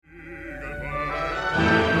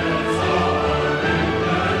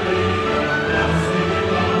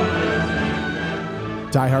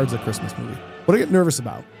Die Hard's a Christmas movie. What I get nervous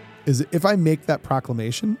about is if I make that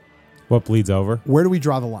proclamation, what bleeds over? Where do we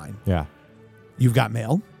draw the line? Yeah. You've Got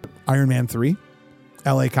Mail, Iron Man 3,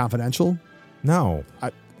 LA Confidential. No.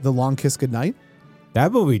 The Long Kiss Goodnight.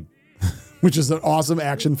 That movie. Which is an awesome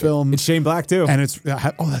action film. It's Shane Black, too. And it's,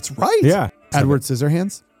 that's right. Yeah. Edward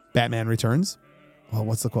Scissorhands, Batman Returns. Well,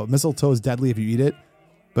 what's the quote? Mistletoe is deadly if you eat it,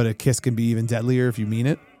 but a kiss can be even deadlier if you mean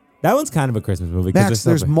it. That one's kind of a Christmas movie. Max,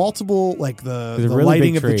 there's multiple, like the really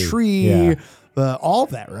lighting of the tree, yeah. All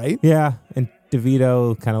of that, right? Yeah. And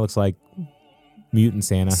DeVito kind of looks like Mutant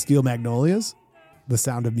Santa. Steel Magnolias, The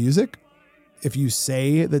Sound of Music. If you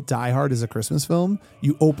say that Die Hard is a Christmas film,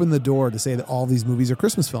 you open the door to say that all these movies are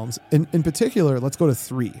Christmas films. In particular, let's go to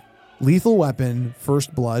 3. Lethal Weapon,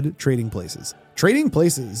 First Blood, Trading Places. Trading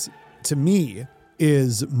Places, to me,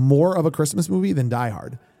 is more of a Christmas movie than Die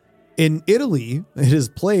Hard. In Italy, it is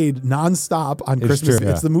played nonstop on Christmas. True,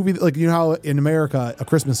 yeah. It's the movie that, like, you know how in America, A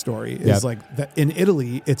Christmas Story is like that. In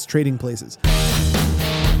Italy, it's Trading Places.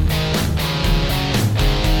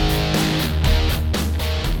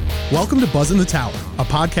 Welcome to Buzzn The Tower, a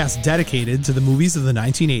podcast dedicated to the movies of the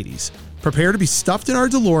 1980s. Prepare to be stuffed in our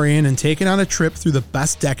DeLorean and taken on a trip through the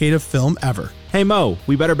best decade of film ever. Hey Mo,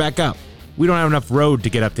 we better back up. We don't have enough road to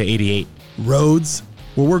get up to 88. Roads?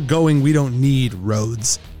 Where we're going, we don't need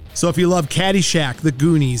roads. So if you love Caddyshack, The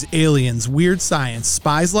Goonies, Aliens, Weird Science,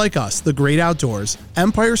 Spies Like Us, The Great Outdoors,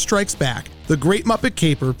 Empire Strikes Back, The Great Muppet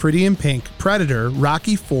Caper, Pretty in Pink, Predator,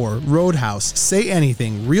 Rocky IV, Roadhouse, Say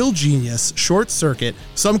Anything, Real Genius, Short Circuit,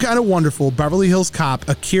 Some Kind of Wonderful, Beverly Hills Cop,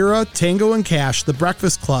 Akira, Tango and Cash, The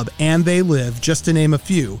Breakfast Club, and They Live, just to name a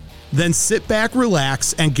few, then sit back,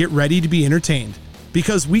 relax, and get ready to be entertained.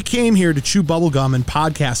 Because we came here to chew bubblegum and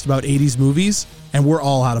podcast about 80s movies, and we're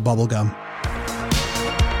all out of bubblegum.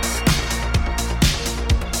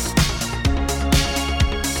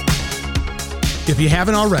 If you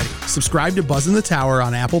haven't already, subscribe to Buzzn The Tower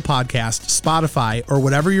on Apple Podcasts, Spotify, or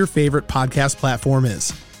whatever your favorite podcast platform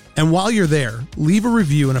is. And while you're there, leave a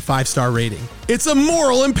review and a 5-star rating. It's a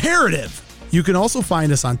moral imperative! You can also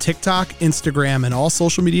find us on TikTok, Instagram, and all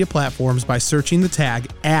social media platforms by searching the tag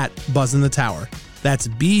 @Buzzn The Tower. That's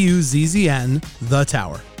BUZZN The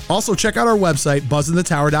Tower. Also, check out our website,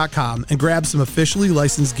 buzzinthetower.com, and grab some officially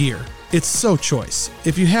licensed gear. It's so choice.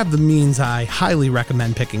 If you have the means, I highly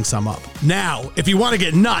recommend picking some up. Now, if you want to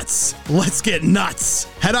get nuts, let's get nuts.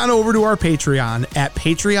 Head on over to our Patreon at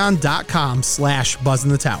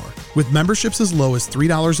patreon.com/BuzzinTheTower. With memberships as low as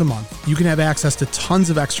 $3 a month, you can have access to tons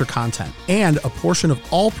of extra content, and a portion of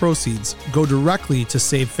all proceeds go directly to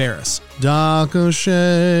Save Ferris. Doc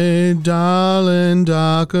O'Shea, darling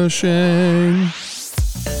Doc O'Shea.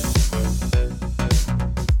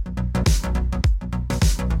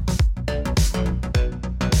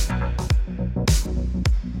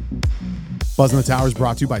 Buzzn The Tower is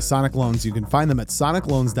brought to you by Sonic Loans. You can find them at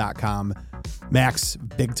sonicloans.com. Max,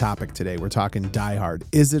 big topic today. We're talking Die Hard.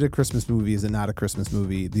 Is it a Christmas movie? Is it not a Christmas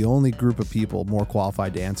movie? The only group of people more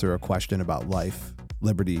qualified to answer a question about life,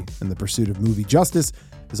 liberty, and the pursuit of movie justice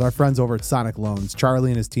is our friends over at Sonic Loans.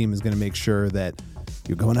 Charlie and his team is going to make sure that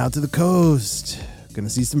you're going out to the coast, going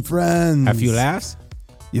to see some friends. A few laughs?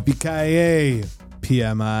 Yippee-ki-yay,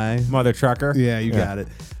 PMI. Mother trucker? Yeah, you got it.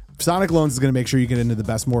 Sonic Loans is going to make sure you get into the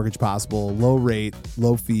best mortgage possible, low rate,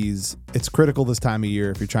 low fees. It's critical this time of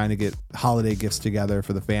year if you're trying to get holiday gifts together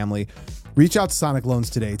for the family. Reach out to Sonic Loans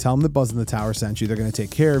today. Tell them that Buzzn The Tower sent you. They're going to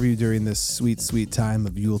take care of you during this sweet, sweet time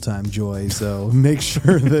of Yuletime joy. So make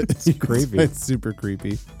sure that it's creepy. It's super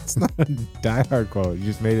creepy. It's not a Die Hard quote. You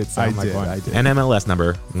just made it sound like one. I did. NMLS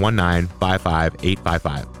number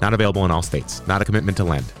 1955855. Not available in all states. Not a commitment to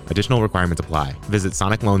lend. Additional requirements apply. Visit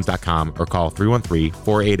sonicloans.com or call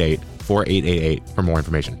 313-488-4888 for more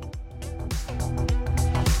information.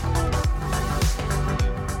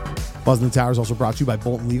 Buzzn The Tower is also brought to you by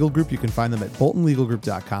Bolton Legal Group. You can find them at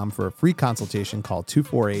boltonlegalgroup.com for a free consultation. Call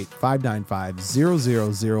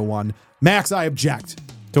 248-595-0001. Max, I object.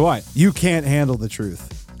 To what? You can't handle the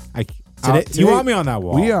truth. Today, you want me on that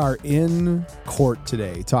wall? We are in court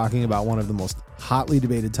today talking about one of the most hotly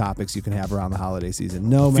debated topics you can have around the holiday season.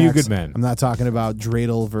 No, Max, Few Good Men. I'm not talking about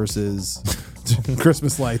dreidel versus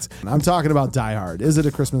Christmas lights. I'm talking about Die Hard. Is it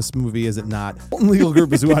a Christmas movie? Is it not? Bolton Legal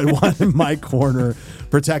Group is who I want in my corner,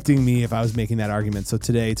 protecting me if I was making that argument. So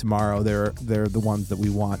today, tomorrow, they're the ones that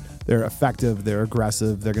we want. They're effective. They're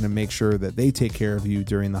aggressive. They're going to make sure that they take care of you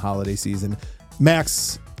during the holiday season.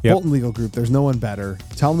 Max, Yep. Bolton Legal Group, there's no one better.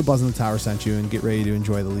 Tell them the Buzzn The Tower sent you and get ready to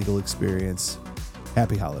enjoy the legal experience.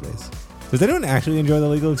 Happy holidays. Does anyone actually enjoy the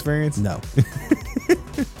legal experience? No.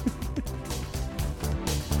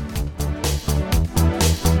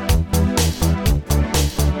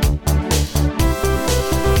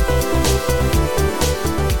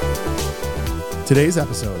 Today's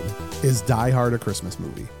episode is Die Hard, a Christmas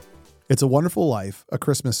movie. It's a Wonderful Life, A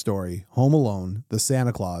Christmas Story, Home Alone, The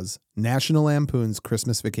Santa Claus, National Lampoon's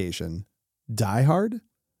Christmas Vacation. Die Hard?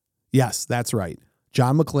 Yes, that's right.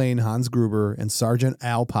 John McClane, Hans Gruber, and Sergeant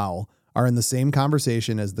Al Powell are in the same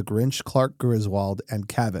conversation as the Grinch, Clark Griswold, and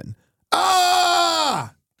Kevin.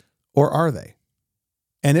 Ah! Or are they?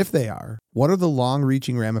 And if they are, what are the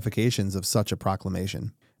long-reaching ramifications of such a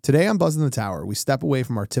proclamation? Today on Buzzn The Tower, we step away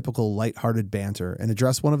from our typical lighthearted banter and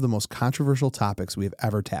address one of the most controversial topics we have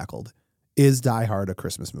ever tackled. Is Die Hard a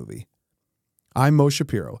Christmas movie? I'm Mo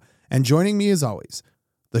Shapiro, and joining me as always,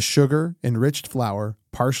 the sugar, enriched flour,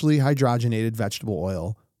 partially hydrogenated vegetable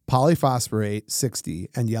oil, polyphosphorate 60,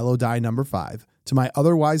 and yellow dye number 5 to my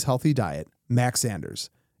otherwise healthy diet, Max Sanders.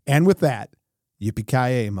 And with that,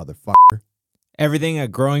 yippee-ki-yay, motherfucker. Everything a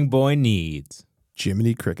growing boy needs.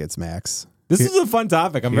 Jiminy Crickets, Max. This is a fun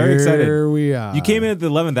topic. I'm very excited. Here we are. You came in at the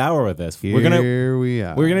 11th hour with this. Here we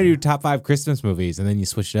are. We're gonna do top 5 Christmas movies, and then you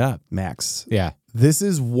switched it up. Max. Yeah. This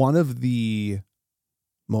is one of the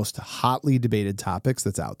most hotly debated topics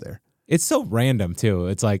that's out there. It's so random too.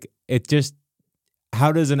 It's like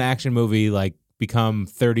how does an action movie like become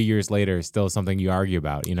 30 years later still something you argue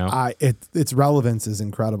about, you know? Its relevance is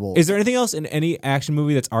incredible. Is there anything else in any action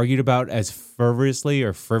movie that's argued about as frivolously?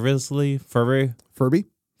 Furby?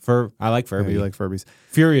 I like Furby. Yeah, you like Furbies.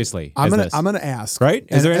 Furiously. I'm gonna ask. Right?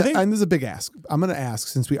 Is there anything? And this is a big ask. I'm gonna ask,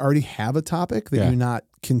 since we already have a topic, that you not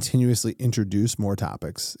continuously introduce more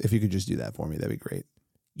topics. If you could just do that for me, that'd be great.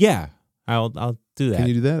 Yeah. I'll do that. Can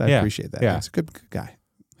you do that? I Yeah. appreciate that. Yeah. Max. Good guy.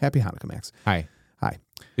 Happy Hanukkah, Max. Hi. Hi.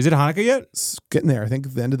 Is it Hanukkah yet? It's getting there. I think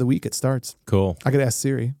at the end of the week it starts. Cool. I could ask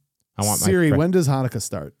Siri. I want Siri, when does Hanukkah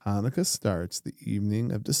start? Hanukkah starts the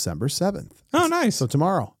evening of December 7th. Oh, nice. So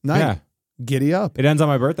tomorrow night. Yeah. Giddy up. It ends on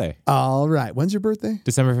my birthday. All right. When's your birthday?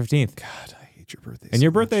 December 15th. God, I hate your birthday. And so your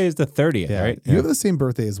much. birthday is the 30th, right? You have the same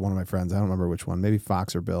birthday as one of my friends. I don't remember which one. Maybe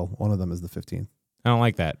Fox or Bill. One of them is the 15th. I don't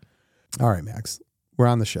like that. All right, Max. We're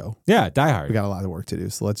on the show. Yeah, Die Hard. We got a lot of work to do,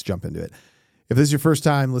 so let's jump into it. If this is your first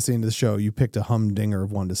time listening to the show, you picked a humdinger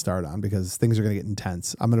of one to start on because things are going to get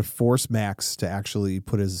intense. I'm going to force Max to actually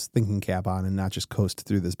put his thinking cap on and not just coast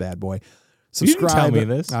through this bad boy. Subscribe. You didn't tell me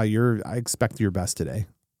this. I expect your best today,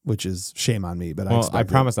 which is shame on me. But I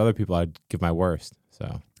promised other people I'd give my worst.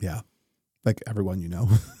 So yeah, like everyone you know.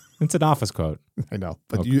 It's an office quote. I know,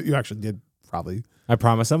 but Okay. you actually did probably. I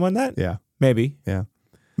promised someone that? Yeah. Maybe. Yeah.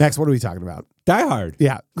 Max, what are we talking about? Die Hard.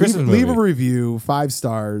 Yeah. Christmas leave a movie. review, 5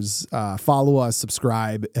 stars, follow us,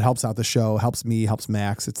 subscribe. It helps out the show, helps me, helps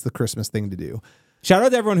Max. It's the Christmas thing to do. Shout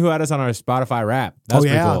out to everyone who had us on our Spotify Wrap. That's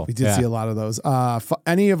pretty cool. We did see a lot of those.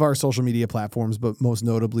 Any of our social media platforms, but most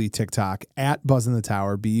notably TikTok, at Buzzn The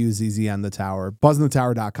Tower, BUZZN The Tower,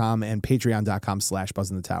 BuzzNTheTower.com, and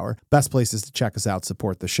Patreon.com/Buzzn The Tower. Best places to check us out,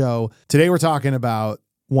 support the show. Today we're talking about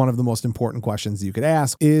one of the most important questions you could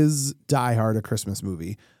ask. Is Die Hard a Christmas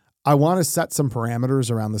movie? I want to set some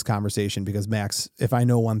parameters around this conversation because, Max, if I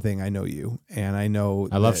know one thing, I know you. And I know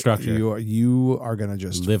I love structure. You are going to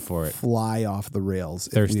just live for it. Fly off the rails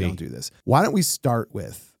Thirsty. if we don't do this. Why don't we start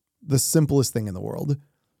with the simplest thing in the world?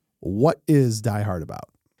 What is Die Hard about?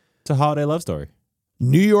 It's a holiday love story.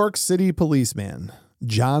 New York City policeman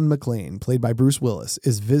John McClane, played by Bruce Willis,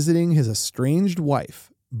 is visiting his estranged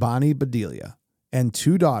wife, Bonnie Bedelia, and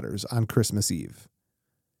 2 daughters on Christmas Eve.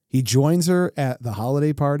 He joins her at the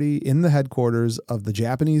holiday party in the headquarters of the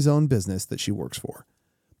Japanese-owned business that she works for.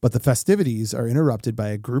 But the festivities are interrupted by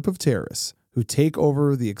a group of terrorists who take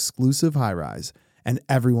over the exclusive high-rise and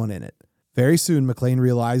everyone in it. Very soon, McClane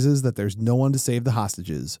realizes that there's no one to save the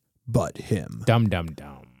hostages but him. Dum.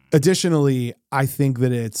 Additionally, I think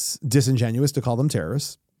that it's disingenuous to call them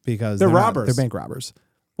terrorists because They're robbers. They're bank robbers.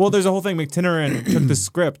 Well, there's a whole thing. McTinneran took the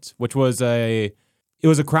script, which was a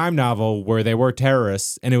crime novel where they were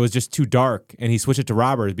terrorists and it was just too dark, and he switched it to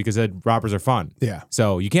robbers because he said robbers are fun. Yeah.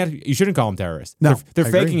 So you shouldn't call them terrorists. No, they're I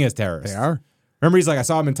agree. faking as terrorists. They are. Remember, he's like, I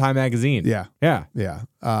saw him in Time magazine. Yeah. Yeah. Yeah.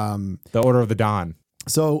 The Order of the Dawn.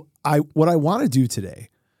 So what I want to do today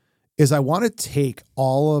is I want to take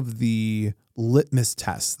all of the litmus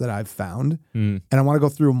tests that I've found and I want to go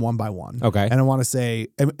through them one by one. Okay. And I want to say,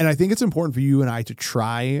 and I think it's important for you and I to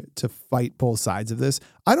try to fight both sides of this.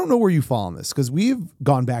 I don't know where you fall on this because we've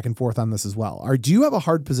gone back and forth on this as well. Do you have a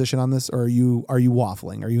hard position on this, or are you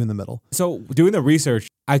waffling? Are you in the middle? So doing the research,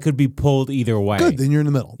 I could be pulled either way. Good. Then you're in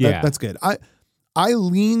the middle. Yeah. That's good. I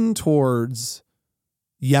lean towards,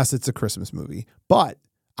 yes, it's a Christmas movie, but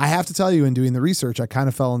I have to tell you, in doing the research, I kind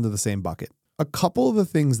of fell into the same bucket. A couple of the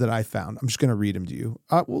things that I found, I'm just going to read them to you.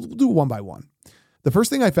 We'll do one by one. The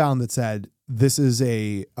first thing I found that said this is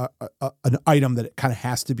an item that it kind of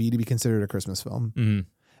has to be considered a Christmas film.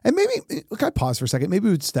 Mm-hmm. And maybe, can I pause for a second? Maybe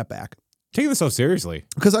we would step back. Taking this so seriously.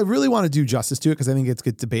 Because I really want to do justice to it because I think it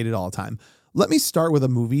gets debated all the time. Let me start with a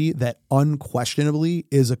movie that unquestionably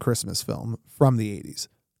is a Christmas film from the 80s,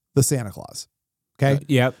 The Santa Claus. Okay?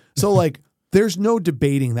 Yep. So like, there's no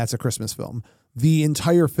debating that's a Christmas film. The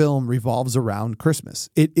entire film revolves around Christmas.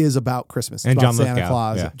 It is about Christmas. It's And about John Santa Lithgow,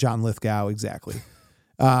 Claus, yeah. John Lithgow, exactly.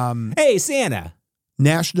 Hey, Santa.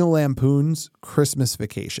 National Lampoon's Christmas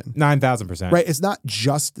Vacation. 9,000%. Right? It's not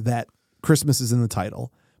just that Christmas is in the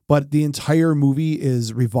title, but the entire movie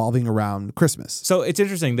is revolving around Christmas. So it's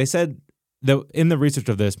interesting. They said that in the research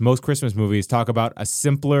of this, most Christmas movies talk about a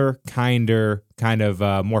simpler, kinder, kind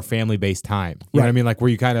of more family-based time. You know what I mean? Like where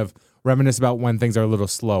you kind of reminisce about when things are a little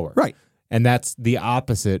slower. Right. And that's the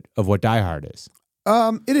opposite of what Die Hard is.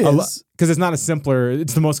 It is. Because it's not a simpler,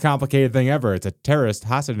 it's the most complicated thing ever. It's a terrorist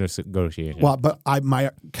hostage negotiation. Well, but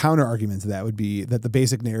my counter argument to that would be that the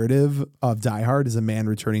basic narrative of Die Hard is a man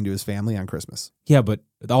returning to his family on Christmas. Yeah, but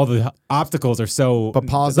all the obstacles are so... But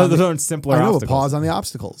pause those on the, aren't simpler I know, obstacles. but pause on the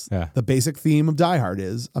obstacles. Yeah. The basic theme of Die Hard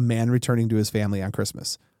is a man returning to his family on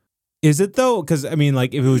Christmas. Is it though? Because I mean,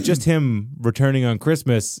 like if it was just him returning on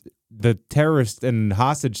Christmas, the terrorist and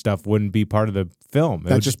hostage stuff wouldn't be part of the film.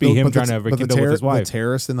 It would just be him trying to rekindle with his wife. The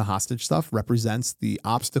terrorist and the hostage stuff represents the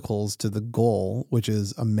obstacles to the goal, which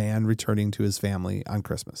is a man returning to his family on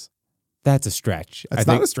Christmas. That's a stretch. That's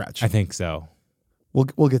not a stretch. I think so.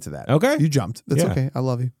 We'll get to that. Okay. You jumped. That's okay. I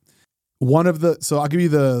love you. So I'll give you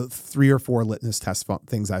the 3 or 4 litmus test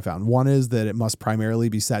things I found. One is that it must primarily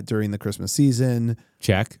be set during the Christmas season.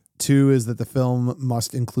 Check. 2 is that the film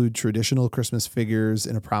must include traditional Christmas figures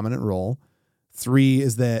in a prominent role. 3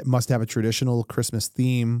 is that it must have a traditional Christmas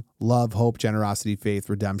theme: love, hope, generosity, faith,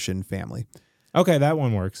 redemption, family. Okay, that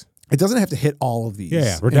one works. It doesn't have to hit all of these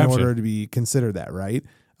in order to be considered that, right?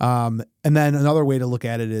 And then another way to look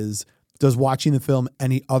at it is, does watching the film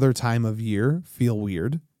any other time of year feel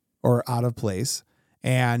weird or out of place?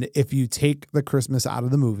 And if you take the Christmas out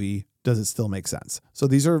of the movie, does it still make sense? So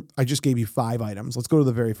I just gave you 5 items. Let's go to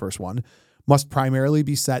the very first one. Must primarily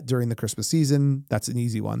be set during the Christmas season. That's an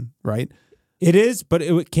easy one, right? It is, but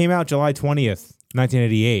it came out July 20th,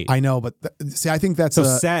 1988. I know, but I think that's so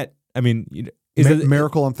set. I mean,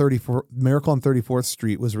 Miracle on 34th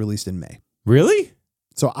Street was released in May. Really?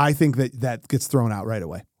 So I think that gets thrown out right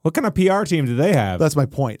away. What kind of PR team do they have? That's my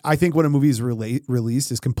point. I think when a movie is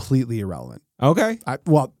released is completely irrelevant. Okay.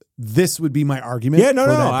 This would be my argument. Yeah, no.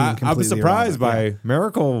 I was surprised by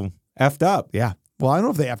Miracle effed up. Yeah. Well, I don't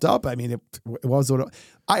know if they effed up. I mean, it was what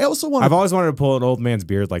I also want. I've always wanted to pull an old man's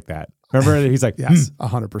beard like that. Remember, he's like, yes,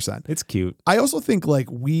 100%. It's cute. I also think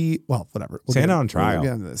whatever. Santa on trial. We'll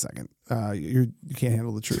get into that in a second. You can't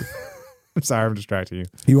handle the truth. I'm sorry, I'm distracting you.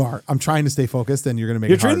 You are. I'm trying to stay focused, and you're going to make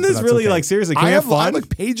You're it hard. treating this really like seriously. Can we have fun? I have like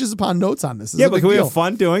pages upon notes on this. Yeah, but can we have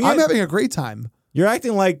fun doing it? I'm having a great time. You're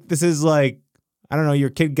acting like this is like, I don't know, your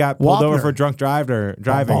kid got pulled over for drunk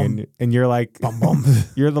driving, and you're like,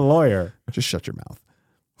 you're the lawyer. Just shut your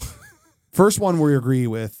mouth. First one we agree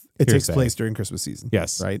with, it takes place during Christmas season.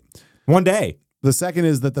 Yes. Right? One day. The second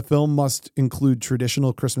is that the film must include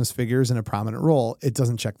traditional Christmas figures in a prominent role. It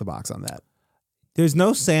doesn't check the box on that. There's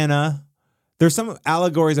no Santa. There's some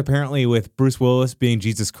allegories apparently with Bruce Willis being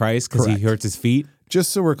Jesus Christ because he hurts his feet.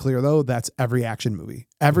 Just so we're clear, though, that's every action movie.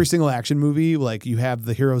 Every single action movie, like you have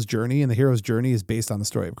the hero's journey, and the hero's journey is based on the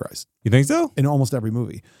story of Christ. You think so? In almost every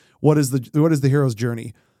movie. What is the hero's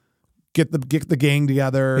journey? Get the gang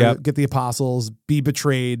together, get the apostles, be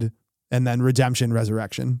betrayed, and then redemption,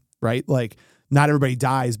 resurrection, right? Like, not everybody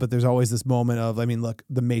dies, but there's always this moment of, I mean, look,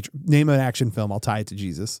 name an action film, I'll tie it to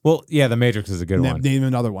Jesus. Well, yeah, The Matrix is a good one. Name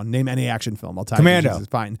another one. Name any action film, I'll tie Commando. it to Jesus.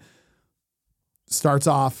 Fine. Starts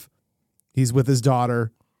off, he's with his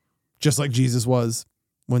daughter, just like Jesus was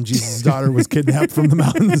when Jesus' daughter was kidnapped from the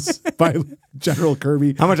mountains by General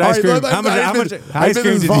Kirby. How much ice cream? How much ice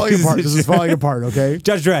cream did you use? This is falling apart, okay?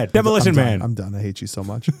 Judge Dredd, Demolition Man. I'm done. I hate you so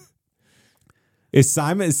much. Is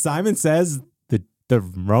Simon Says the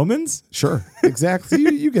Romans? Sure.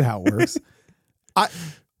 Exactly. You get how it works.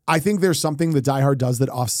 I think there's something that Die Hard does that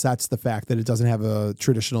offsets the fact that it doesn't have a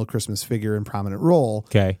traditional Christmas figure in prominent role.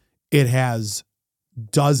 Okay. It has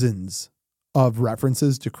dozens of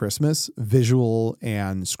references to Christmas, visual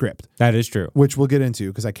and script. That is true. Which we'll get into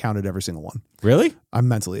because I counted every single one. Really? I'm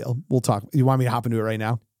mentally ill. We'll talk. You want me to hop into it right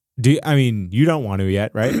now? You don't want to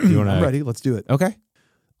yet, right? You want to? I'm ready. Let's do it. Okay.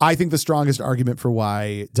 I think the strongest argument for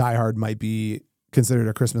why Die Hard might be considered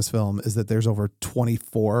a Christmas film is that there's over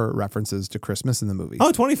 24 references to Christmas in the movie.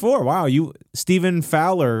 Oh, 24. Wow. Stephen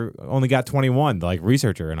Fowler only got 21, like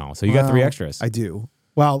researcher and all. So you got 3 extras. I do.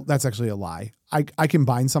 Well, that's actually a lie. I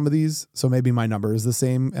combined some of these, so maybe my number is the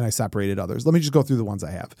same, and I separated others. Let me just go through the ones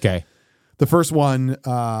I have. Okay. The first one,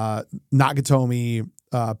 Nakatomi,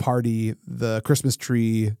 party, the Christmas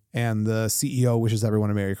tree, and the CEO wishes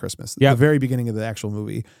everyone a Merry Christmas. Yep. The very beginning of the actual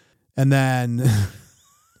movie. And then this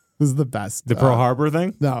is the best. The Pearl Harbor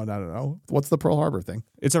thing? No. What's the Pearl Harbor thing?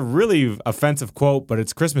 It's a really offensive quote, but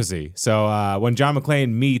it's Christmassy. So when John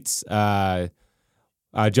McClane meets Joseph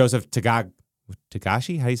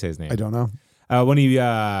Tagashi, how do you say his name? I don't know. When he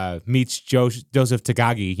meets Joseph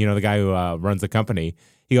Takagi, the guy who runs the company,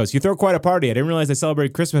 he goes, "You throw quite a party. I didn't realize they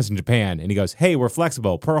celebrate Christmas in Japan." And he goes, "Hey, we're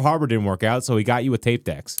flexible. Pearl Harbor didn't work out, so we got you with tape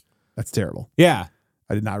decks." That's terrible. Yeah.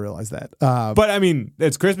 I did not realize that. But I mean,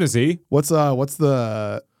 it's Christmassy. What's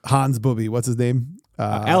the Hans Booby? What's his name?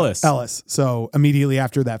 Ellis. Ellis. So immediately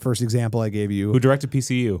after that first example I gave you, Who directed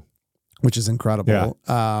PCU. which is incredible.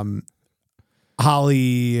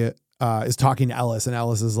 Holly is talking to Ellis, and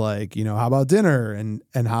Ellis is like, how about dinner?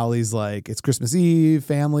 And Holly's like, it's Christmas Eve,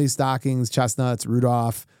 family, stockings, chestnuts,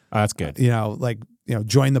 Rudolph. Oh, that's good.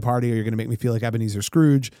 Join the party or you're going to make me feel like Ebenezer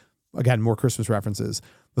Scrooge. Again, more Christmas references.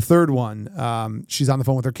 The third one, she's on the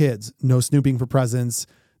phone with her kids. No snooping for presents.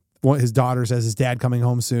 His daughter says his dad coming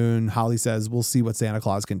home soon. Holly says, we'll see what Santa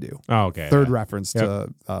Claus can do. Oh, okay. Third reference to...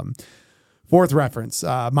 Fourth reference,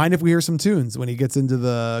 mind if we hear some tunes when he gets into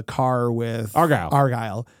the car with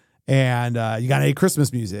Argyle. And you got any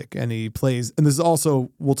Christmas music, and he plays. And this is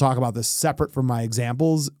also, we'll talk about this separate from my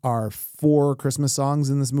examples, are 4 Christmas songs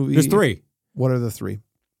in this movie. There's 3. What are the 3?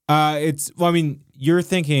 You're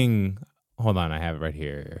thinking, hold on, I have it right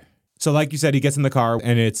here. So like you said, he gets in the car,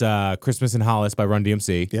 and it's Christmas in Hollis by Run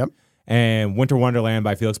DMC. Yep. And Winter Wonderland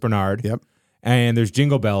by Felix Bernard. Yep. And there's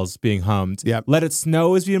Jingle Bells being hummed. Yep. Let It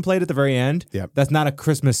Snow is being played at the very end. Yep. That's not a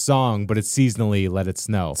Christmas song, but it's seasonally Let It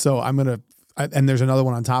Snow. So I'm going to, and there's another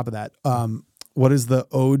one on top of that. What is the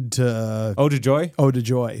Ode to Joy? Ode to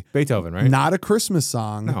Joy. Beethoven, right? Not a Christmas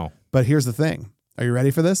song. No. But here's the thing. Are you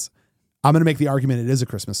ready for this? I'm going to make the argument it is a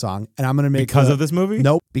Christmas song, and I'm going to make Because of this movie?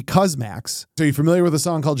 Nope. Because, Max. So you're familiar with a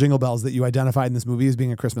song called Jingle Bells that you identified in this movie as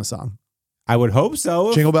being a Christmas song? I would hope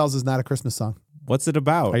so. Jingle Bells is not a Christmas song. What's it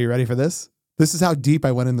about? Are you ready for this? This is how deep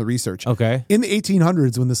I went in the research. Okay. In the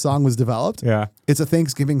 1800s, when the song was developed, Yeah. it's a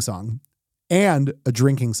Thanksgiving song and a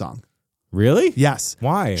drinking song. Really? Yes.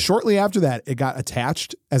 Why? Shortly after that, it got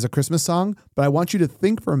attached as a Christmas song, but I want you to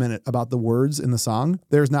think for a minute about the words in the song.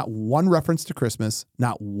 There's not one reference to Christmas,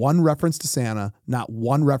 not one reference to Santa, not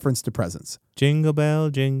one reference to presents. Jingle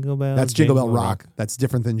bell, jingle bell. That's Jingle Bell Rock. That's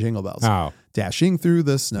different than Jingle Bells. Oh. Dashing through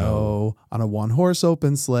the snow on a one-horse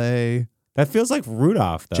open sleigh. That feels like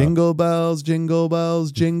Rudolph, though. Jingle bells, jingle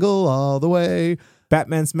all the way.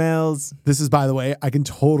 Batman smells. This is, by the way, I can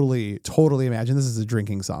totally imagine this is a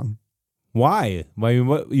drinking song. Why?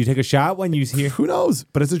 What, you take a shot when you hear? Who knows?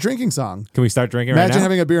 But it's a drinking song. Can we start drinking Imagine right now?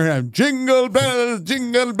 having a beer and jingle bells,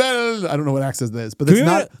 jingle bells. I don't know what accent that is, but Can it's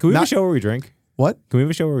not. Can we have a show where we drink? What? Can we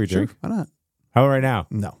have a show where we Sure. drink? Why not? How about right now?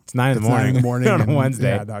 No. It's 9 in the morning. 9 in the morning on a and-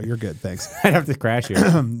 Wednesday. Yeah, no, you're good. Thanks. I'd have to crash here.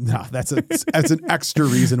 No, that's an extra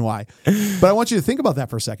reason why. But I want you to think about that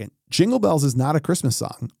for a second. Jingle Bells is not a Christmas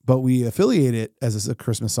song, but we affiliate it as a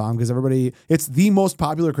Christmas song because it's the most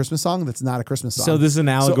popular Christmas song that's not a Christmas song. So this is an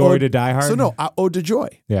allegory to Die Hard? So no, Ode to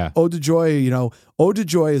Joy. Yeah. Ode to Joy, Ode to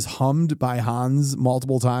Joy is hummed by Hans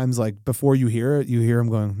multiple times. Like before you hear it, you hear him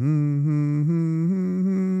going,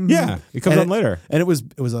 Yeah, it comes on later. And it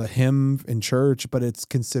was a hymn in church, but it's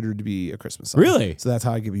considered to be a Christmas song. Really? So that's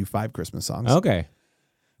how I give you 5 Christmas songs. Okay.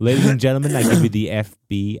 Ladies and gentlemen, I give you the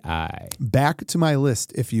FBI. Back to my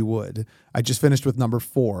list, if you would. I just finished with number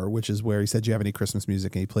 4, which is where he said, "Do you have any Christmas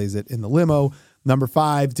music?" And he plays it in the limo. Number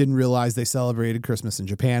 5, didn't realize they celebrated Christmas in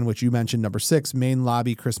Japan, which you mentioned. Number 6, main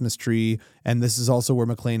lobby Christmas tree. And this is also where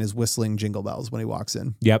McClane is whistling Jingle Bells when he walks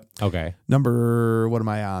in. Yep. Okay. Number, what am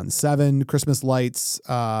I on? 7, Christmas lights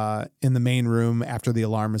in the main room after the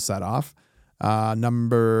alarm is set off.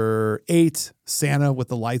 Number 8, Santa with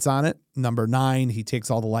the lights on it. Number 9, he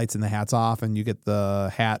takes all the lights and the hats off, and you get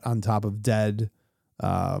the hat on top of dead,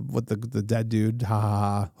 with the dead dude. Ha ha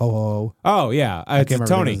ha. Ho ho ho. Oh, yeah. It's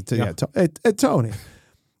Tony. Tony.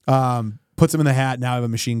 Puts him in the hat. Now I have a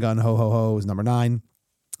machine gun. Ho ho ho is number 9.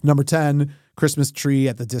 Number 10, Christmas tree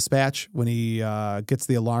at the dispatch. When he gets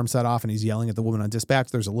the alarm set off and he's yelling at the woman on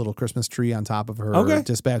dispatch, there's a little Christmas tree on top of her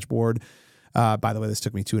dispatch board. By the way, this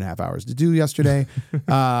took me 2.5 hours to do yesterday.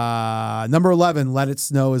 Number 11, Let It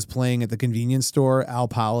Snow is playing at the convenience store. Al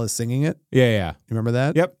Powell is singing it. Yeah. You remember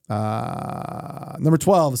that? Yep. Number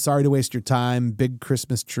 12, Sorry to Waste Your Time. Big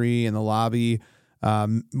Christmas tree in the lobby.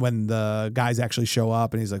 When the guys actually show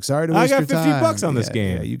up and he's like, "Sorry to waste your time. I got $50 on this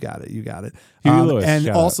game." Yeah, you got it. Huey Lewis, and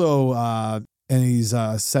shut also And he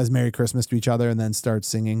says Merry Christmas to each other and then starts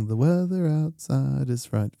singing, the weather outside is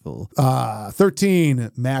frightful.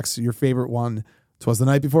 13, Max, your favorite one. 'Twas the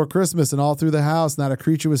night before Christmas, and all through the house, not a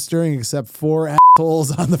creature was stirring except 4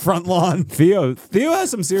 assholes on the front lawn. Theo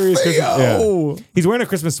has some serious Christmas. Yeah. He's wearing a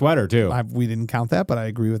Christmas sweater, too. We didn't count that, but I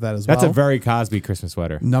agree with that as well. That's a very Cosby Christmas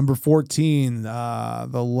sweater. Number 14,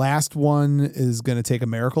 the last one is going to take a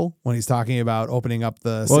miracle when he's talking about opening up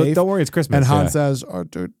the safe. Don't worry, it's Christmas. And Han says,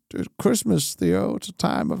 Christmas, Theo, it's a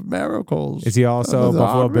time of miracles. Is he also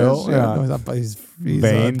Buffalo Bill? Yeah. No, he's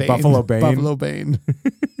Bane. Buffalo Bane. Buffalo Bane.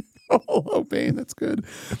 Oh, Bane, that's good.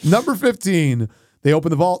 Number 15, they open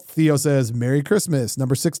the vault. Theo says, Merry Christmas.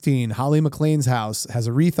 Number 16, Holly McClane's house has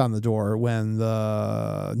a wreath on the door when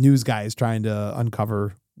the news guy is trying to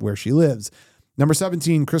uncover where she lives. Number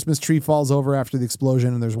 17, Christmas tree falls over after the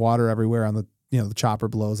explosion and there's water everywhere on the chopper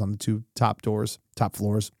blows on the 2 top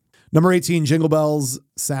floors. Number 18, jingle bells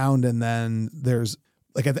sound, and then there's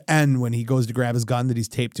like at the end when he goes to grab his gun that he's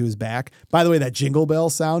taped to his back. By the way, that jingle bell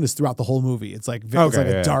sound is throughout the whole movie. It's like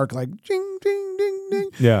a dark, like ding, ding, ding, ding.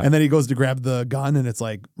 Yeah. And then he goes to grab the gun and it's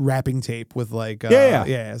like wrapping tape with like, So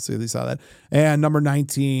you saw that. And number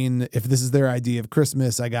 19, if this is their idea of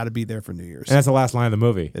Christmas, I got to be there for New Year's. And that's the last line of the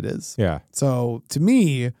movie. It is. Yeah. So to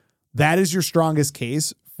me, that is your strongest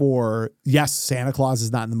case for, yes, Santa Claus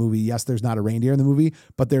is not in the movie. Yes, there's not a reindeer in the movie,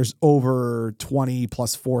 but there's over 20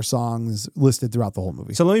 plus 4 songs listed throughout the whole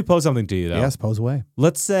movie. So let me pose something to you, though. Yes, pose away.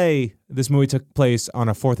 Let's say this movie took place on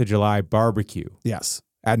a 4th of July barbecue. Yes.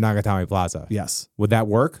 At Nagatami Plaza. Yes. Would that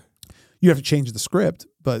work? You have to change the script,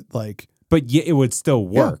 but like... But yeah, it would still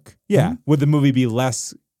work. Yeah. Mm-hmm. Would the movie be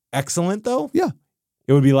less excellent, though? Yeah.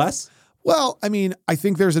 It would be less? Well, I mean, I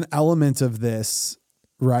think there's an element of this,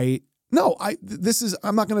 right? No,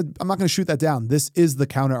 I'm not gonna shoot that down. This is the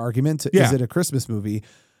counter argument to is it a Christmas movie?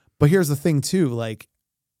 But here's the thing too, like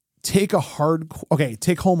take Home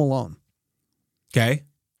Alone. Okay.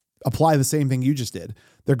 Apply the same thing you just did.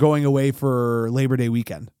 They're going away for Labor Day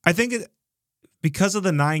weekend. I think because of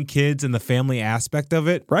the 9 kids and the family aspect of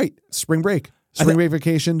it. Right. Spring break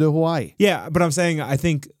vacation to Hawaii. Yeah, but I'm saying I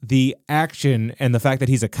think the action and the fact that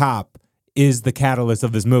he's a cop is the catalyst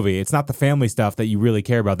of this movie. It's not the family stuff that you really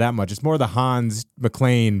care about that much. It's more the Hans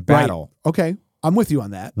McClane battle. Right. Okay. I'm with you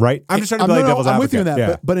on that. Right? I'm just trying to be like devil's advocate. I'm with you on that.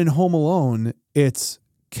 Yeah. But in Home Alone, it's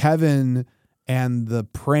Kevin and the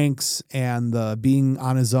pranks and the being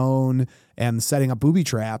on his own and setting up booby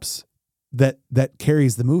traps that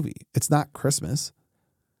carries the movie. It's not Christmas.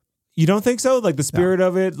 You don't think so? Like the spirit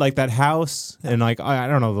of it, like that house and like, I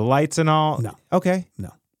don't know, the lights and all? No. Okay.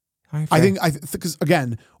 No. Right, I think because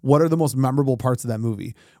again, what are the most memorable parts of that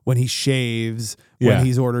movie? When he shaves, when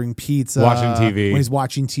he's ordering pizza, watching TV. When he's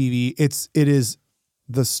watching TV, it is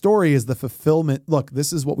the story is the fulfillment. Look,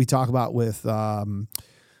 this is what we talk about with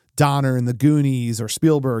Donner and the Goonies or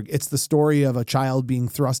Spielberg. It's the story of a child being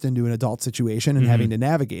thrust into an adult situation and having to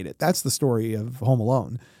navigate it. That's the story of Home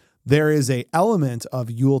Alone. There is a element of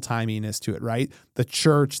Yule timiness to it, right? The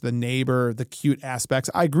church, the neighbor, the cute aspects.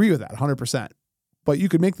 I agree with that 100%. But you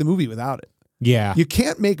could make the movie without it. Yeah. You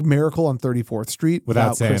can't make Miracle on 34th Street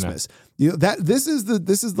without Christmas. This is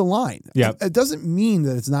the line. Yep. It doesn't mean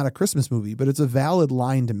that it's not a Christmas movie, but it's a valid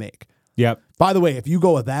line to make. Yep. By the way, if you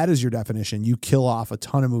go with that as your definition, you kill off a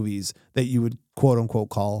ton of movies that you would quote unquote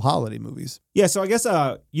call holiday movies. Yeah, so I guess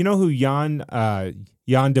you know who Jan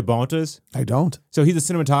de Bont is? I don't. So he's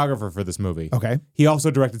the cinematographer for this movie. Okay. He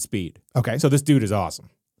also directed Speed. Okay. So this dude is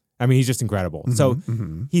awesome. I mean, he's just incredible. So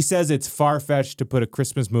he says it's far-fetched to put a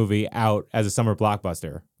Christmas movie out as a summer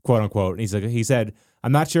blockbuster, quote unquote. And he said,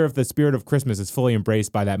 I'm not sure if the spirit of Christmas is fully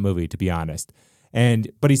embraced by that movie, to be honest.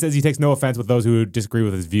 But he says he takes no offense with those who disagree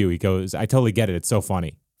with his view. He goes, I totally get it. It's so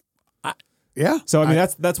funny. Yeah. So I mean,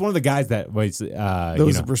 that's one of the guys that was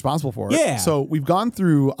responsible for it. Yeah. So we've gone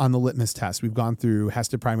through on the litmus test. We've gone through has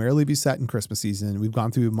to primarily be set in Christmas season. We've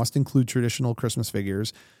gone through must include traditional Christmas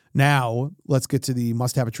figures. Now let's get to the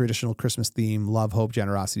must have a traditional Christmas theme: love, hope,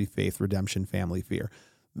 generosity, faith, redemption, family, fear.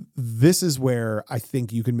 This is where I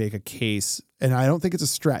think you can make a case, and I don't think it's a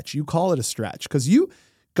stretch. You call it a stretch because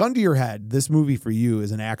gun to your head, this movie for you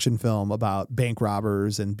is an action film about bank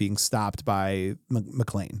robbers and being stopped by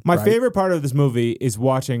McClane. My favorite part of this movie is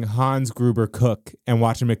watching Hans Gruber cook and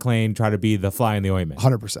watching McClane try to be the fly in the ointment.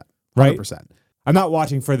 100%. Right? 100%. I'm not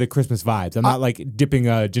watching for the Christmas vibes. I'm not like dipping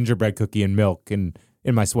a gingerbread cookie in milk and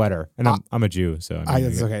in my sweater. And I'm a Jew, so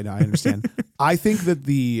it's okay. No, I understand. I think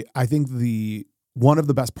one of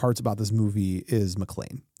the best parts about this movie is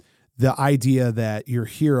McClane. The idea that your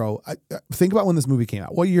hero, think about when this movie came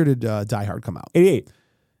out. What year did Die Hard come out?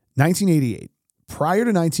 1988. Prior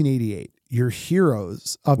to 1988, your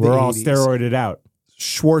heroes of We're the 80s. all steroided out.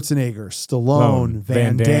 Schwarzenegger, Stallone,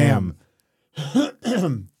 Van Damme.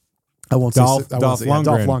 I won't Dolph say Dolph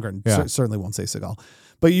Lundgren. Yeah. Certainly won't say Seagal.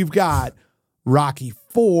 But you've got Rocky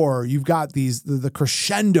IV. You've got the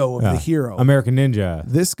crescendo of the hero. American Ninja.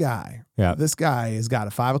 This guy has got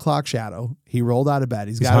a 5 o'clock shadow. He rolled out of bed.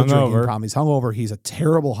 He's got a drinking problem. He's hungover. He's a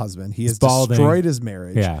terrible husband. He has destroyed his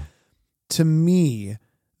marriage. Yeah. To me,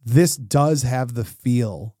 this does have the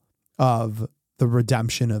feel of the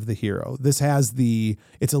redemption of the hero. This has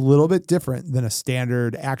it's a little bit different than a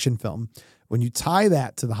standard action film. When you tie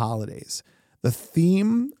that to the holidays, the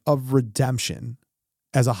theme of redemption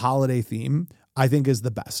as a holiday theme, I think is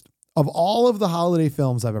the best of all of the holiday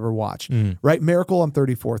films I've ever watched, right? Miracle on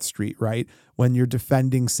 34th Street, right? When you're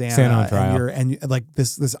defending Santa on trial. and like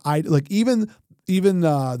even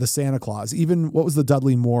the Santa Claus, even what was the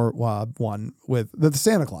Dudley Moore one with the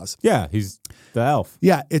Santa Claus? Yeah, he's the elf.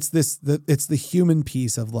 Yeah, it's the human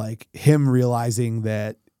piece of like him realizing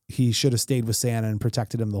that he should have stayed with Santa and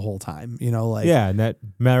protected him the whole time. And that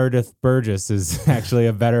Meredith Burgess is actually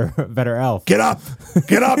a better elf. Get up,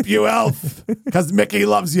 you elf, because Mickey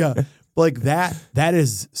loves you. Like that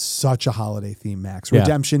is such a holiday theme, Max.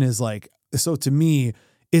 Redemption is like, so to me,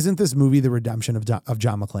 isn't this movie the redemption of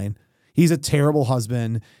John McClane? He's a terrible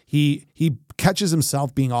husband. He catches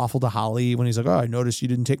himself being awful to Holly when he's like, oh, I noticed you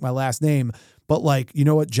didn't take my last name. But like, you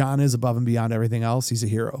know what John is above and beyond everything else? He's a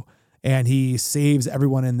hero. And he saves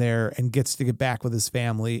everyone in there and gets to get back with his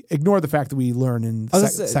family. Ignore the fact that we learn in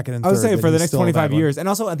second and third. I was saying for the next 25 years. And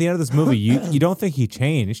also at the end of this movie, you don't think he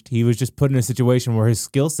changed. He was just put in a situation where his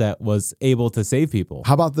skill set was able to save people.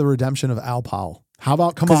 How about the redemption of Al Powell? How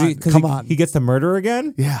about, come on. He gets to murder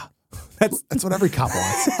again? Yeah. That's what every cop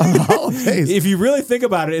wants on the holidays. If you really think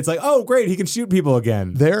about it, it's like, oh, great, he can shoot people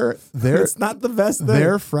again. It's not the best thing.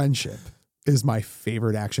 Their friendship is my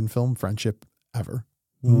favorite action film friendship ever.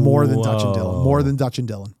 More than Dutch and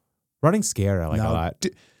Dylan. Running Scared, I like a lot.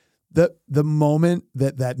 The moment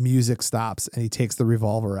that music stops and he takes the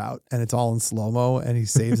revolver out and it's all in slow-mo and he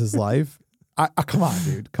saves his life. Come on,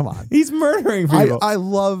 dude. Come on. He's murdering people. I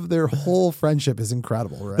love their whole friendship is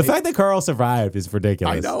incredible, right? The fact that Carl survived is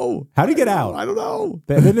ridiculous. I know. How did he get out? I don't know.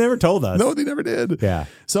 They never told us. No, they never did. Yeah.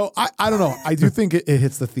 So I don't know. I do think it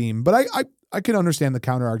hits the theme, but I can understand the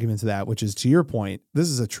counter argument to that, which is, to your point, this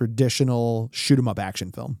is a traditional shoot 'em up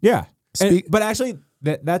action film. Yeah. But actually,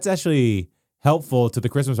 that's actually helpful to the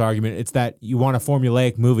Christmas argument. It's that you want a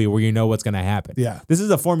formulaic movie where you know what's going to happen. Yeah. This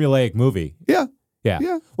is a formulaic movie. Yeah. Yeah.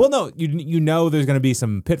 Yeah. Well, no, you know there's going to be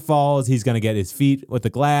some pitfalls. He's going to get his feet with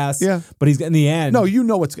the glass. Yeah. But he's in the end. No, you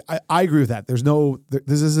know what's. I agree with that. This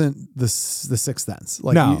isn't the Sixth Sense.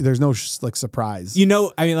 Like, no. There's no surprise. I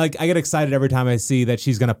mean, like, I get excited every time I see that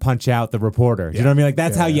she's going to punch out the reporter. You know what I mean? Like,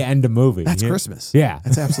 that's how you end a movie. That's Christmas. Yeah.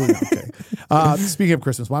 That's absolutely okay. Speaking of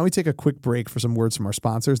Christmas, why don't we take a quick break for some words from our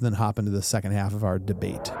sponsors and then hop into the second half of our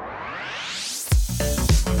debate.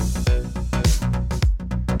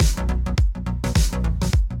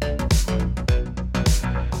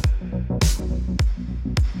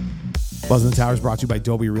 Buzzn The Tower is brought to you by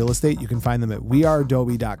Adobe Real Estate. You can find them at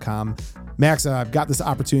weareadobe.com. Max, I've got this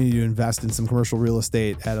opportunity to invest in some commercial real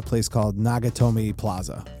estate at a place called Nagatomi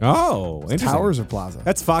Plaza. Oh, interesting. Towers or Plaza?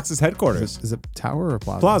 That's Fox's headquarters. Is it Tower or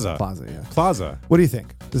Plaza? Plaza. Plaza, yeah. Plaza. What do you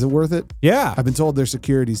think? Is it worth it? Yeah. I've been told their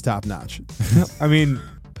security's top notch. I mean,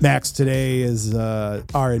 Max, today is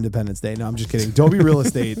our Independence Day. No, I'm just kidding. Adobe Real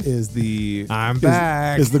Estate is the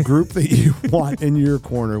back. Is the group that you want in your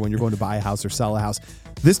corner when you're going to buy a house or sell a house.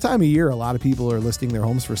 This time of year, a lot of people are listing their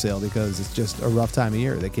homes for sale because it's just a rough time of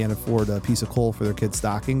year. They can't afford a piece of coal for their kids'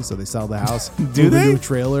 stocking, so they sell the house, Do they? Into a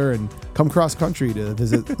trailer, and come cross country to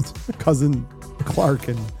visit cousin Clark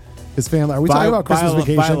and his family. Are we talking about Christmas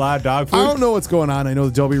vacation? Buy a lot of dog food? I don't know what's going on. I know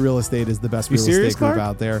Adobe Real Estate is the best real estate Clark? group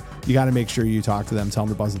out there. You got to make sure you talk to them. Tell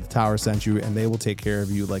them the Buzzn The Tower sent you, and they will take care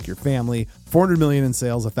of you like your family. $400 million in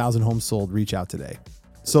sales, 1,000 homes sold. Reach out today.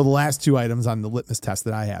 So the last two items on the litmus test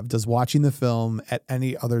that I have: does watching the film at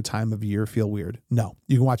any other time of year feel weird? No,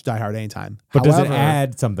 you can watch Die Hard anytime. But does it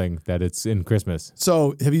add something that it's in Christmas?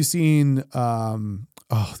 So have you seen?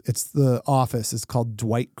 It's The Office. It's called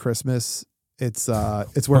Dwight Christmas. It's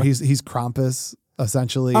where he's Krampus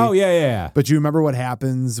essentially. Oh yeah. But do you remember what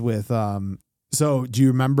happens with? So do you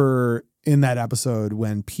remember in that episode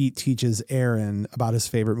when Pete teaches Aaron about his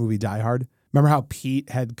favorite movie, Die Hard? Remember how Pete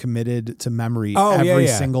had committed to memory every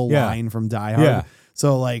single line from Die Hard? Yeah.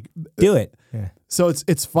 So like, do it. Yeah. So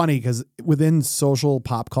it's funny because within social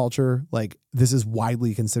pop culture, like this is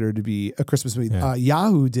widely considered to be a Christmas movie. Yeah.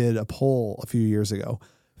 Yahoo did a poll a few years ago.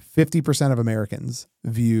 50% of Americans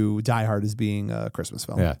view Die Hard as being a Christmas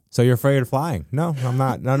film. Yeah. So you're afraid of flying? No, I'm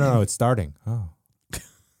not. No. It's starting. Oh.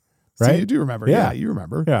 right? So you do remember. Yeah. You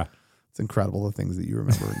remember. Yeah. It's incredible the things that you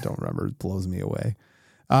remember and don't remember. It blows me away.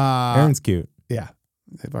 Aaron's cute. Yeah.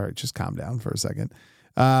 All right, just calm down for a second.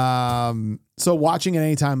 So watching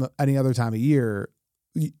it any other time of year,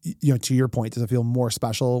 to your point, does it feel more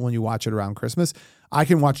special when you watch it around Christmas? I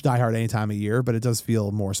can watch Die Hard any time of year, but it does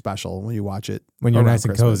feel more special when you watch it when you're around nice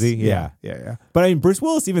Christmas. and cozy. Yeah. But I mean, Bruce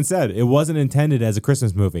Willis even said it wasn't intended as a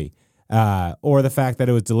Christmas movie, or the fact that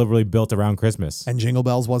it was deliberately built around Christmas. And Jingle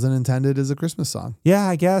Bells wasn't intended as a Christmas song. Yeah,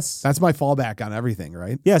 I guess. That's my fallback on everything,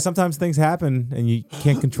 right? Yeah, sometimes things happen and you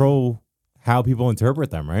can't control how people interpret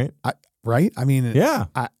them, right? Right? I mean, yeah.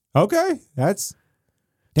 Okay. That's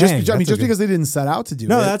just because they didn't set out to do it.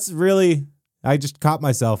 No, that's really, I just caught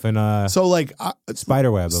myself in a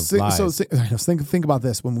spiderweb of lies. So think about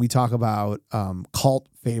this when we talk about cult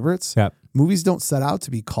favorites. Yep. Movies don't set out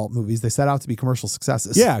to be cult movies. They set out to be commercial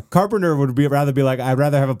successes. Yeah, Carpenter would rather be like, I'd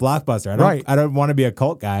rather have a blockbuster. I don't want to be a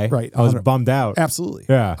cult guy. Right. I was bummed out. Absolutely.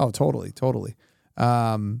 Yeah. Oh, totally.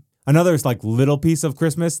 Another like little piece of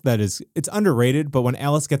Christmas it's underrated, but when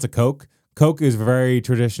Alice gets a Coke is very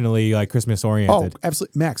traditionally like Christmas oriented. Oh,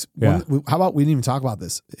 absolutely. Max, Yeah. how about we didn't even talk about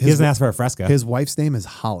this? He doesn't ask for a Fresca. His wife's name is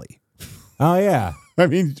Holly. Oh, yeah. I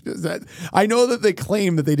mean, I know that they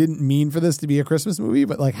claim that they didn't mean for this to be a Christmas movie,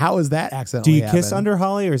 but like, how is that accidentally Do you kiss happen? under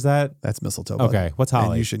holly or is that? That's mistletoe. Bud. Okay, what's holly?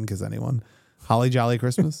 And you shouldn't kiss anyone. Holly Jolly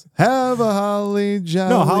Christmas. Have a holly jolly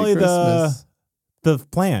No, holly Christmas. the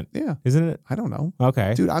plant. Yeah. Isn't it? I don't know.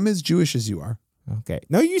 Okay. Dude, I'm as Jewish as you are. Okay.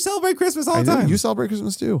 No, you celebrate Christmas all I the do. time. You celebrate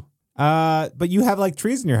Christmas too. But you have like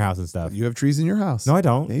trees in your house and stuff. You have trees in your house. No, I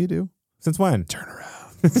don't. Yeah, you do. Since when? Turn around.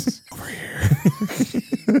 Over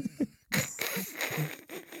here.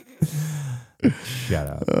 Shut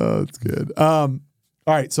up. Oh, that's good. All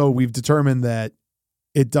right, so we've determined that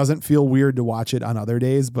it doesn't feel weird to watch it on other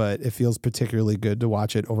days, but it feels particularly good to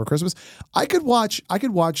watch it over Christmas. I could watch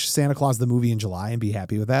Santa Claus the movie in July and be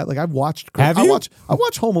happy with that. Like I've watched. Have you? I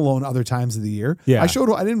watch Home Alone other times of the year. Yeah. I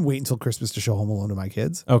didn't wait until Christmas to show Home Alone to my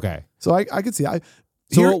kids. Okay. So I could see.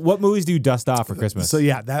 So what movies do you dust off for Christmas? So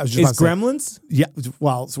yeah, that was just Is Gremlins? Yeah.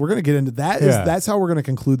 Well, so we're gonna get into that. Yeah. That's how we're gonna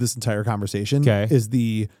conclude this entire conversation. Okay. It's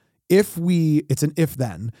an if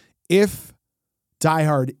then. If Die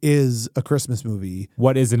Hard is a Christmas movie,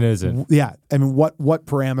 What is and isn't? yeah. I mean, what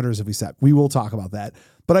parameters have we set? We will talk about that.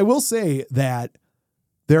 But I will say that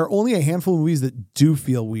there are only a handful of movies that do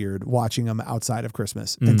feel weird watching them outside of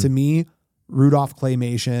Christmas. And to me, Rudolph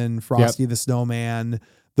Claymation, Frosty the Snowman,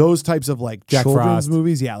 those types of like Jack children's Frost.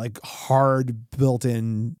 movies, yeah, like hard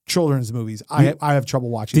built-in children's movies. I have trouble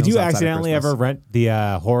watching. Did those you outside of accidentally Christmas. ever rent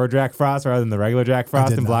the horror Jack Frost rather than the regular Jack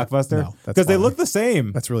Frost did in not. Blockbuster? No, that's Because they funny. look the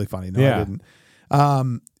same. That's really funny. No, Yeah. I didn't.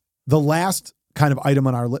 The last kind of item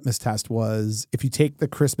on our litmus test was if you take the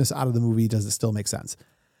Christmas out of the movie, does it still make sense?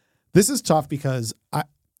 This is tough because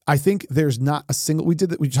I think there's not a single, we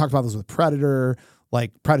talked about this with Predator,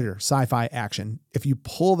 like Predator, sci-fi action. If you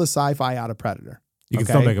pull the sci-fi out of Predator, You can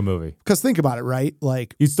still make a movie. Because think about it, right?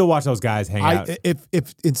 Like You'd still watch those guys hang out.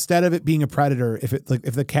 if instead of it being a predator, if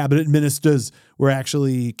the cabinet ministers were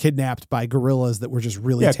actually kidnapped by gorillas that were just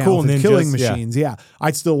really cool talented ninjas, killing machines,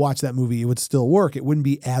 I'd still watch that movie. It would still work. It wouldn't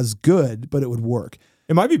be as good, but it would work.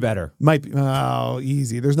 It might be better. Might be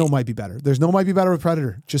easy. There's no might be better. There's no might be better with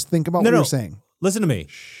Predator. Just think about what you're saying. Listen to me.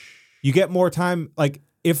 You get more time. Like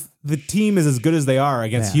if the team is as good as they are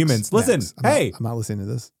against Max, humans. Listen, Max, hey, I'm not listening to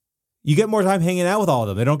this. you get more time hanging out with all of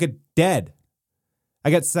them. They don't get dead. I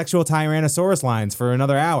get sexual Tyrannosaurus lines for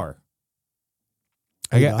another hour.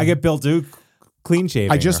 I get Bill Duke clean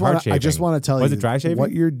shaving. I just want to to tell you. Was it dry shaving?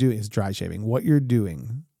 What you're doing is dry shaving. What you're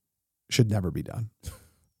doing should never be done.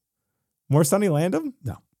 More Sonny Landham?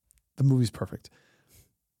 No, the movie's perfect.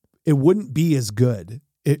 It wouldn't be as good,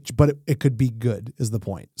 but it could be good is the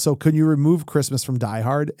point. So can you remove Christmas from Die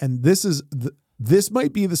Hard? And this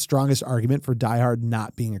might be the strongest argument for Die Hard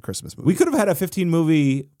not being a Christmas movie. We could have had a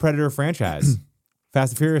 15-movie Predator franchise.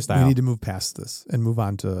 Fast and Furious style. We need to move past this and move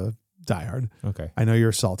on to Die Hard. Okay. I know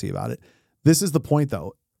you're salty about it. This is the point,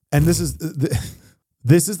 though. And this is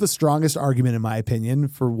the strongest argument, in my opinion,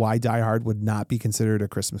 for why Die Hard would not be considered a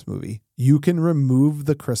Christmas movie. You can remove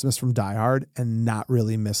the Christmas from Die Hard and not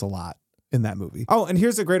really miss a lot in that movie. Oh, and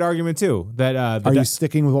here's a great argument, too. That Are you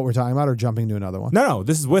sticking with what we're talking about or jumping to another one? No,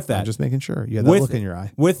 this is with that. I'm just making sure. You had that look in your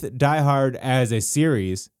eye. With Die Hard as a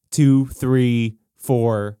series, 2, 3,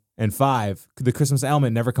 4, and 5, the Christmas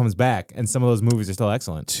element never comes back, and some of those movies are still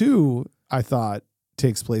excellent. 2, I thought,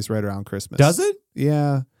 takes place right around Christmas. Does it?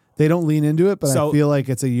 Yeah. They don't lean into it, but So- I feel like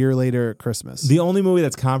it's a year later at Christmas. The only movie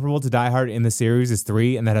that's comparable to Die Hard in the series is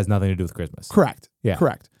 3, and that has nothing to do with Christmas. Correct. Yeah.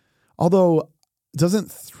 Correct. Although,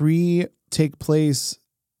 doesn't 3 take place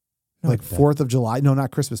like 4th of July. No,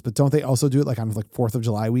 not Christmas, but don't they also do it like on like 4th of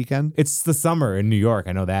July weekend? It's the summer in New York.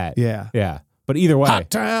 I know that. Yeah. Yeah. But either way. Hot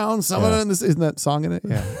town, summer. Yeah. Isn't that song in it?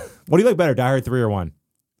 Yeah. What do you like better, Die Hard 3 or 1?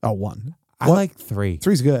 Oh, 1. I like 3.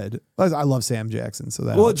 3's good. I love Sam Jackson, so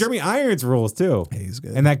that Well, helps. Jeremy Irons rules too. Hey, he's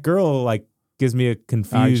good. And that girl like gives me a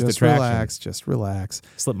confused attraction. Just relax.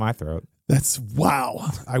 Slit my throat. That's wow.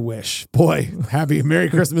 I wish. Boy, happy Merry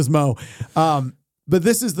Christmas, Mo. But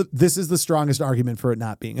this is the strongest argument for it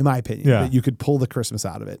not being, in my opinion, that you could pull the Christmas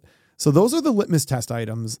out of it. So those are the litmus test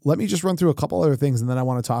items. Let me just run through a couple other things, and then I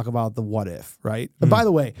want to talk about the what if, right? And by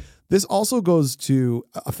the way, this also goes to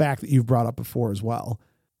a fact that you've brought up before as well.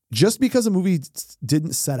 Just because a movie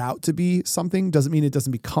didn't set out to be something doesn't mean it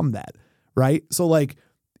doesn't become that, right? So like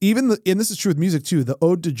and this is true with music too, the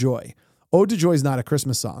Ode to Joy. Ode to Joy is not a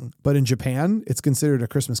Christmas song, but in Japan, it's considered a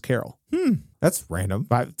Christmas carol. That's random.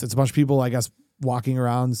 It's a bunch of people, I guess, walking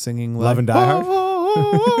around singing Love and Die Hard.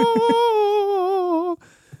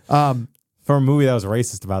 For a movie that was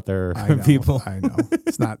racist about their people. I know.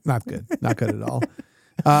 It's not good. Not good at all.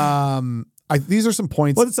 These are some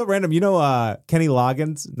points. Well, it's so random. You know Kenny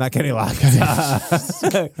Loggins? Not Kenny Loggins.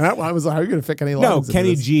 How are you going to fit Kenny Loggins? No,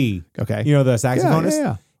 Kenny G. Okay. You know the saxophonist?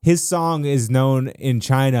 Yeah. His song is known in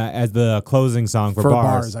China as the closing song for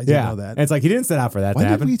bars. I didn't know that. And it's like he didn't set out for that Why to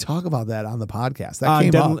happen. did we talk about that on the podcast? That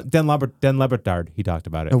came up. Den Lebertard, he talked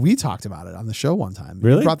about it. No, we talked about it on the show one time.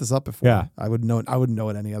 Really? You brought this up before. Yeah. I wouldn't know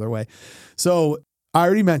it any other way. So I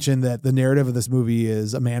already mentioned that the narrative of this movie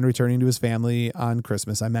is a man returning to his family on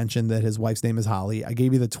Christmas. I mentioned that his wife's name is Holly. I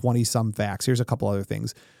gave you the 20-some facts. Here's a couple other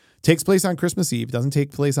things. Takes place on Christmas Eve. Doesn't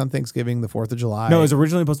take place on Thanksgiving, the 4th of July. No, it was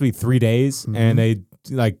originally supposed to be 3 days, and they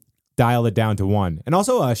like dialed it down to 1. And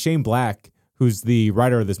also Shane Black, who's the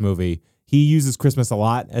writer of this movie, he uses Christmas a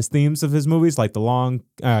lot as themes of his movies, like The Long,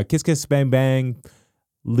 Kiss Kiss Bang Bang,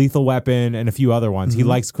 Lethal Weapon, and a few other ones. He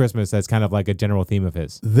likes Christmas as kind of like a general theme of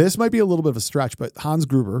his. This might be a little bit of a stretch, but Hans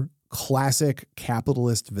Gruber, classic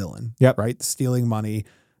capitalist villain. Yep. Right? Stealing money,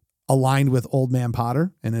 aligned with Old Man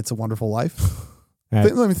Potter and It's a Wonderful Life.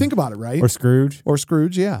 Let me think about it, right? Or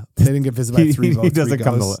Scrooge, yeah. They didn't get visited by 3 votes. He doesn't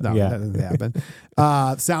come ghosts. to No, yeah. that doesn't happen.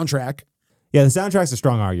 Soundtrack. Yeah, the soundtrack's a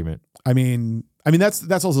strong argument. I mean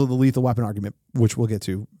that's also the Lethal Weapon argument, which we'll get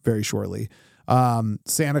to very shortly.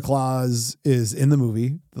 Santa Claus is in the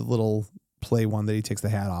movie, the little play one that he takes the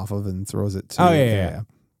hat off of and throws it to. Oh yeah.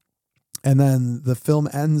 And then the film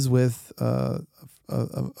ends with a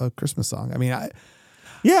Christmas song. I mean,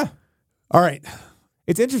 yeah. All right.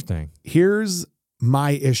 It's interesting. Here's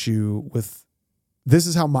my issue with this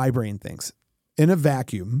is how my brain thinks. In a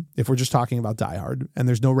vacuum, if we're just talking about Die Hard and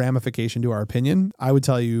there's no ramification to our opinion, I would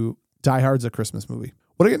tell you Die Hard's a Christmas movie.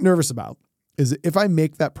 What I get nervous about is if I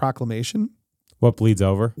make that proclamation, what bleeds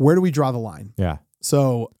over? Where do we draw the line? Yeah.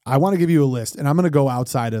 So I want to give you a list, and I'm going to go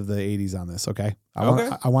outside of the 80s on this, okay? I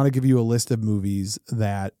want to give you a list of movies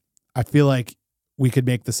that I feel like we could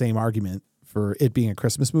make the same argument for it being a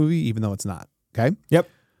Christmas movie, even though it's not, okay? Yep.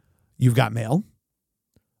 You've Got Mail.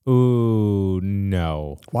 Ooh,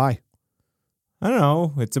 no. Why? I don't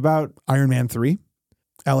know. It's about Iron Man 3.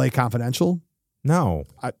 LA Confidential. No.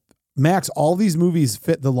 Max, all these movies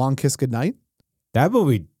fit The Long Kiss Goodnight. That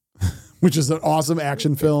movie. Which is an awesome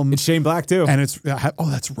action film. It's Shane Black too. And it's,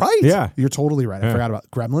 that's right. Yeah. You're totally right. I forgot about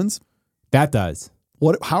Gremlins. That does.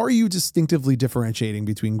 How are you distinctively differentiating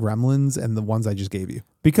between Gremlins and the ones I just gave you?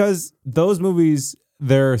 Because those movies,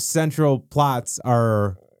 their central plots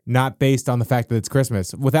are not based on the fact that it's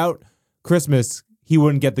Christmas. Without Christmas, he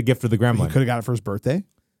wouldn't get the gift of the gremlin. He could have got it for his birthday.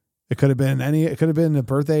 It could have been a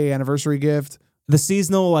birthday anniversary gift. The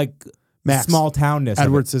seasonal, Max, small townness.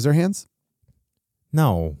 Edward Scissorhands?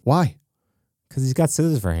 No. Why? Because he's got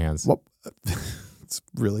scissors for hands. Well, it's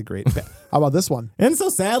really great. How about this one? And so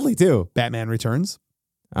sadly too. Batman Returns.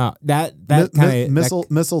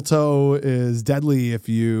 Mistletoe is deadly if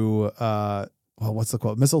you what's the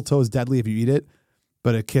quote? Mistletoe is deadly if you eat it,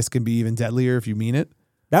 but a kiss can be even deadlier if you mean it.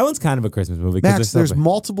 That one's kind of a Christmas movie. Max, there's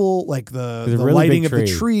multiple, the really lighting of the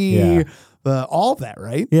tree, yeah. All of that,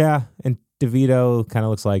 right? Yeah, and DeVito kind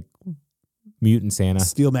of looks like mutant Santa.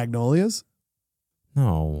 Steel Magnolias.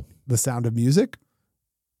 No. The Sound of Music.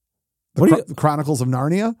 The Chronicles of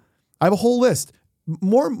Narnia. I have a whole list.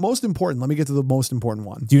 Most important. Let me get to the most important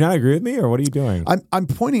one. Do you not agree with me, or what are you doing? I'm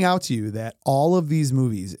pointing out to you that all of these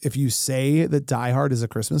movies, if you say that Die Hard is a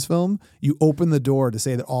Christmas film, you open the door to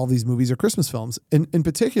say that all these movies are Christmas films. In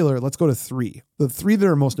particular, let's go to 3. The 3 that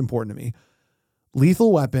are most important to me.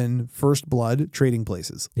 Lethal Weapon, First Blood, Trading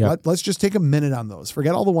Places. Yep. Let's just take a minute on those.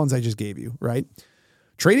 Forget all the ones I just gave you, right?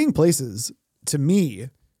 Trading Places, to me,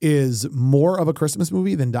 is more of a Christmas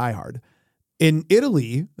movie than Die Hard. In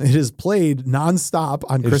Italy, it is played nonstop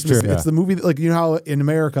on Christmas. True, yeah. It's the movie that, like, you know how in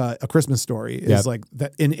America, A Christmas Story is like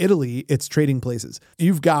that. In Italy, it's Trading Places.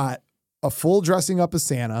 You've got a full dressing up as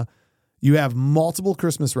Santa. You have multiple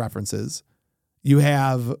Christmas references. You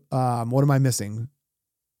have, what am I missing?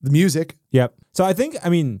 The music. Yep. So I think,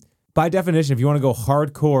 by definition, if you want to go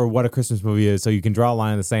hardcore what a Christmas movie is, so you can draw a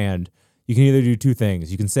line in the sand, you can either do two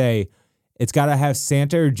things. You can say it's got to have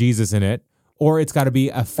Santa or Jesus in it, or it's got to be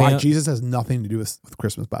a Why, Jesus has nothing to do with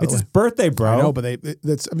Christmas, by the way. It's his birthday, bro. I know, but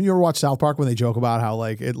you ever watch South Park when they joke about how,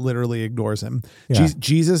 like, it literally ignores him? Yeah.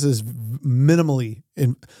 Jesus is minimally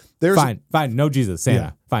in. Fine. No Jesus, Santa.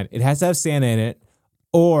 Yeah. Fine. It has to have Santa in it,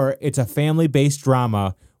 or it's a family-based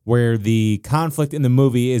drama where the conflict in the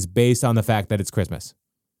movie is based on the fact that it's Christmas.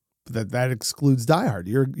 That excludes Die Hard.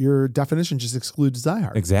 Your definition just excludes Die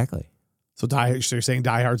Hard. Exactly. So you're saying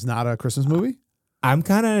Die Hard's not a Christmas movie? I'm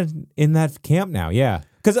kind of in that camp now, yeah.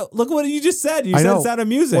 Because look what you just said. You said Sound of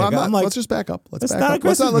Music. Well, I'm like, let's just back up. Let's not not movie.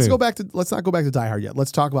 Let's not go back to Die Hard yet.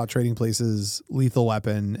 Let's talk about Trading Places, Lethal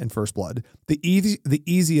Weapon, and First Blood. The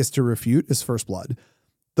easiest to refute is First Blood.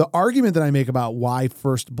 The argument that I make about why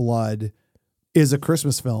First Blood is a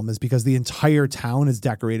Christmas film is because the entire town is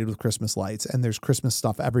decorated with Christmas lights and there's Christmas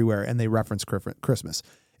stuff everywhere and they reference Christmas.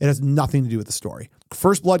 It has nothing to do with the story.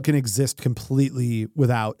 First Blood can exist completely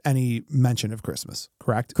without any mention of Christmas,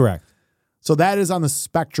 correct? Correct. So that is on the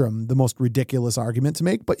spectrum, the most ridiculous argument to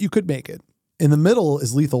make, but you could make it. In the middle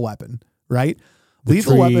is Lethal Weapon, right?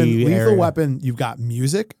 Lethal Weapon, you've got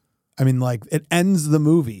music. I mean, like, it ends the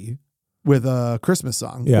movie with a Christmas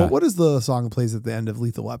song. Yeah. Well, what is the song that plays at the end of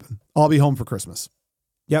Lethal Weapon? I'll Be Home for Christmas.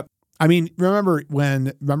 Yep. I mean, remember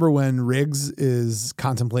when Riggs is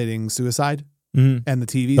contemplating suicide and the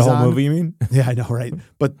TV's on? The whole movie, you mean? Yeah, I know, right?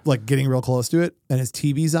 But like getting real close to it and his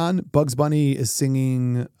TV's on, Bugs Bunny is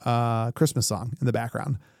singing a Christmas song in the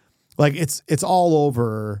background. Like it's all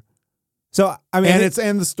over. So, I mean,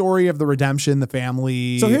 and the story of the redemption, the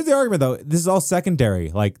family. So here's the argument though. This is all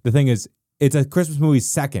secondary. Like the thing is, it's a Christmas movie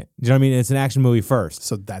second. Do you know what I mean? It's an action movie first.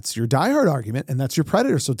 So that's your Die Hard argument, and that's your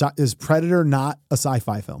Predator. So is Predator not a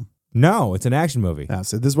sci-fi film? No, it's an action movie. Yeah,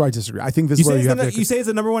 so this is where I disagree. I think this is where you say it's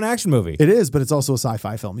the number one action movie. It is, but it's also a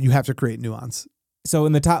sci-fi film. You have to create nuance. So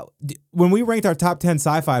in the top, when we ranked our top 10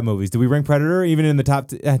 sci-fi movies, did we rank Predator even in the top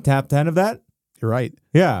 10 of that? You're right.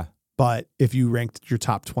 Yeah. But if you ranked your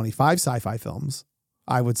top 25 sci-fi films,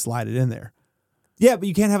 I would slide it in there. Yeah, but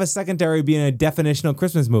you can't have a secondary being a definitional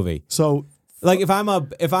Christmas movie. So, like if I'm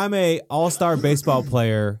a all-star baseball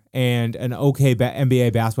player and an okay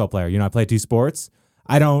NBA basketball player, I play two sports.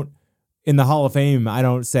 I don't in the Hall of Fame. I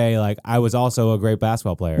don't say like I was also a great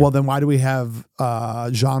basketball player. Well, then why do we have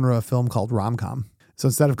a genre film called rom-com? So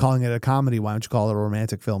instead of calling it a comedy, why don't you call it a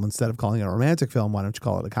romantic film? Instead of calling it a romantic film, why don't you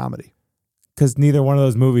call it a comedy? Because neither one of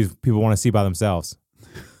those movies people want to see by themselves.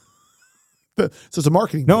 So it's a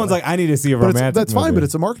marketing No ploy. one's like, I need to see a romantic That's movie. fine, but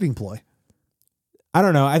it's a marketing ploy. I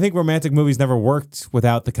don't know. I think romantic movies never worked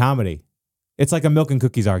without the comedy. It's like a milk and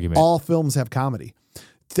cookies argument. All films have comedy.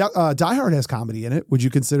 Die Hard has comedy in it. Would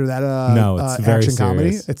you consider that a no, it's very action serious.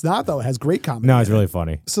 comedy? It's not, though. It has great comedy. No, it's really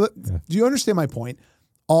funny. So do you understand my point?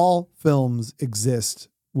 All films exist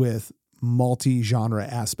with multi-genre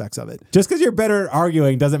aspects of it. Just because you're better at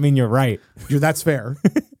arguing doesn't mean you're right. That's fair.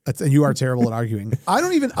 And you are terrible at arguing.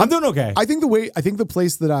 I'm doing okay. I think the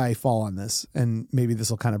place that I fall on this, and maybe this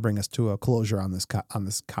will kind of bring us to a closure on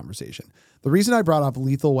this conversation. The reason I brought up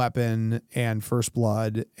Lethal Weapon and First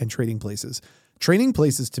Blood and Trading Places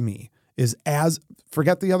to me is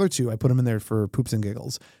forget the other two. I put them in there for poops and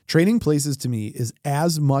giggles. Trading Places to me is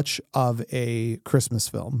as much of a Christmas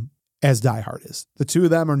film as Die Hard is. The two of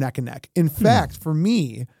them are neck and neck. In fact, for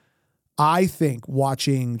me, I think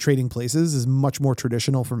watching Trading Places is much more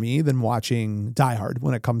traditional for me than watching Die Hard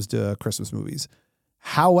when it comes to Christmas movies.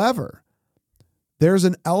 However, there's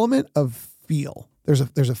an element of feel. There's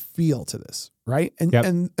a feel to this, right?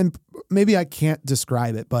 And and maybe I can't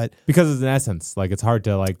describe it, but because it's an essence, like it's hard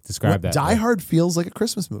to like describe that. Die Hard feels like a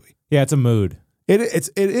Christmas movie. Yeah, it's a mood. It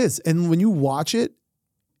is, and when you watch it,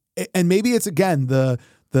 and maybe it's again the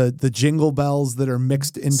jingle bells that are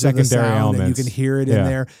mixed into secondary the sound elements. and you can hear it in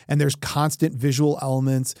there, and there's constant visual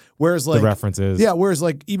elements. Whereas like the references, whereas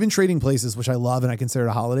like even Trading Places, which I love and I consider it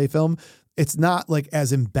a holiday film, it's not like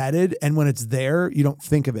as embedded, and when it's there, you don't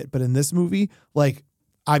think of it. But in this movie, like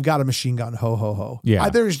I've got a machine gun, ho ho ho. Yeah,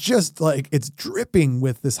 there's just like it's dripping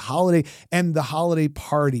with this holiday and the holiday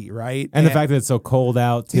party, right? And the fact that it's so cold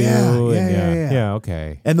out too. Yeah,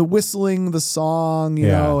 okay. And the whistling, the song, you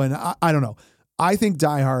know, and I don't know. I think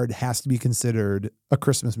Die Hard has to be considered a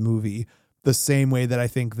Christmas movie the same way that I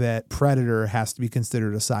think that Predator has to be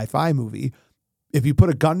considered a sci-fi movie. if you put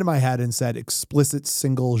a gun to my head and said explicit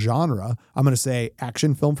single genre, I'm going to say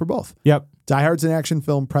action film for both. Yep. Die Hard's an action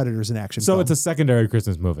film, Predator's an action film. So it's a secondary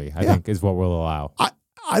Christmas movie, I think, is what we'll allow.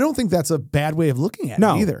 I don't think that's a bad way of looking at it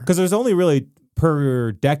either. Because there's only really,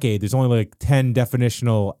 per decade, there's only like 10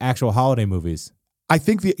 definitional actual holiday movies. I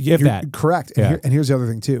think you're correct. And here's the other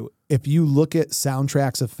thing too. If you look at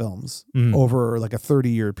soundtracks of films over like a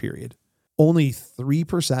 30-year period, only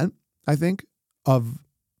 3%, I think, of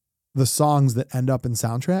the songs that end up in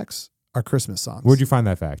soundtracks are Christmas songs. Where'd you find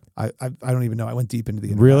that fact? I don't even know. I went deep into the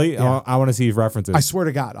internet. Really? Yeah. I want to see references. I swear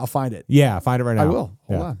to God, I'll find it. Yeah, find it right now. I will.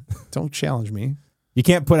 Hold on. Don't challenge me. You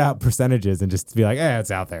can't put out percentages and just be like,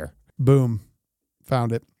 it's out there. Boom.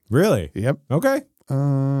 Found it. Really? Yep. Okay.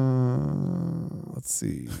 Let's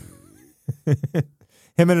see.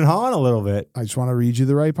 Hemming and hawing a little bit. I just want to read you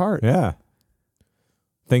the right part. Yeah.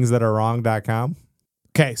 Thingsthatarewrong.com.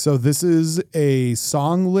 Okay, so this is a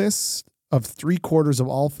song list of 3/4 of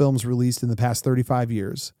all films released in the past 35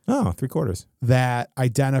 years. Oh, 3/4. That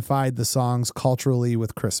identified the songs culturally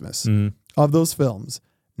with Christmas. Of those films,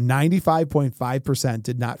 95.5%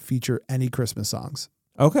 did not feature any Christmas songs.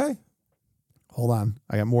 Okay. Hold on.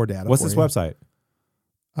 I got more data. What's this website?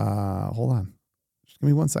 Hold on. Just give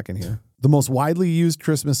me 1 second here. The most widely used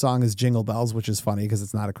Christmas song is Jingle Bells, which is funny because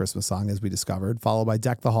it's not a Christmas song, as we discovered, followed by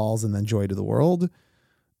Deck the Halls and then Joy to the World.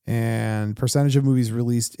 And percentage of movies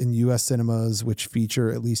released in U.S. cinemas which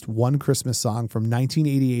feature at least one Christmas song from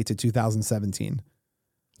 1988 to 2017.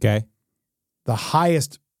 Okay. The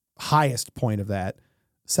highest point of that,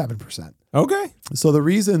 7%. Okay. So the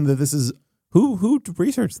reason that this is... Who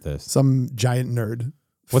researched this? Some giant nerd.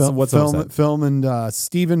 What's film and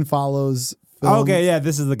Stephen Follows. Film. Okay, yeah,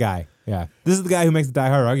 this is the guy. Yeah. This is the guy who makes the Die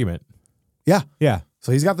Hard argument. Yeah. Yeah.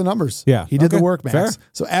 So he's got the numbers. Yeah. He did the work, Max. Fair.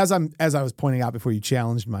 So as I was pointing out before you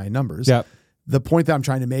challenged my numbers, yep. The point that I'm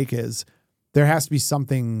trying to make is there has to be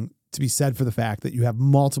something to be said for the fact that you have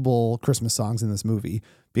multiple Christmas songs in this movie,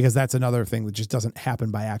 because that's another thing that just doesn't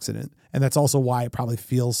happen by accident. And that's also why it probably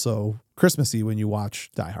feels so Christmassy when you watch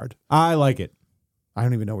Die Hard. I like it. I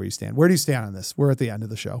don't even know where you stand. Where do you stand on this? We're at the end of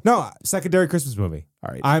the show. No, secondary Christmas movie.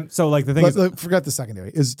 All right. Forget the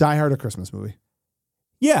secondary. Is Die Hard a Christmas movie?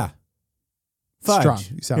 Yeah. Fudge. Strong.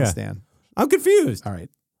 You sound Stan. I'm confused. All right.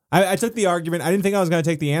 I took the argument. I didn't think I was going to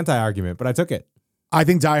take the anti-argument, but I took it. I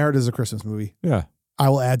think Die Hard is a Christmas movie. Yeah. I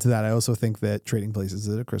will add to that. I also think that Trading Places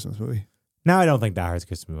is a Christmas movie. No, I don't think Die Hard's a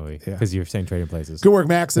Christmas movie because you're saying Trading Places. Good work,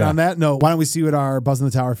 Max. And on that note, why don't we see what our Buzzn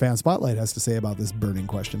The Tower fan spotlight has to say about this burning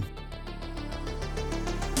question?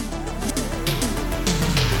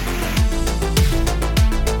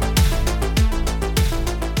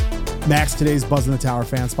 Max, today's Buzzn The Tower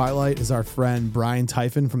fan spotlight is our friend Brian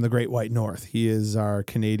Typhon from the Great White North. He is our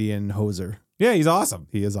Canadian hoser. Yeah, he's awesome.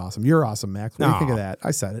 He is awesome. You're awesome, Max. What do you think of that?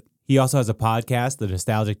 I said it. He also has a podcast, The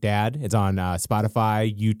Nostalgic Dad. It's on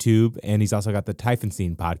Spotify, YouTube, and he's also got the Typhon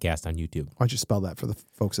Scene podcast on YouTube. Why don't you spell that for the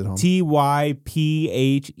folks at home? Typhen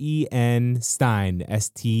Stein,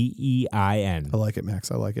 Stein. I like it,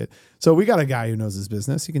 Max. I like it. So we got a guy who knows his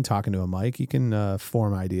business. He can talk into a mic. He can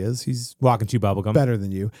form ideas. He's walking chew bubblegum. Better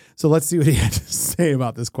than you. So let's see what he had to say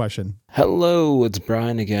about this question. Hello, it's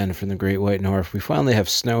Brian again from the Great White North. We finally have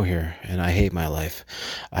snow here, and I hate my life.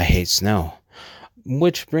 I hate snow.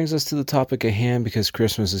 Which brings us to the topic at hand, because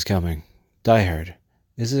Christmas is coming. Die Hard.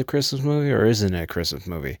 Is it a Christmas movie or isn't it a Christmas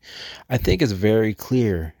movie? I think it's very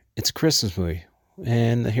clear it's a Christmas movie,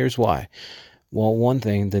 and here's why. Well, one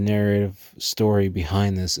thing, the narrative story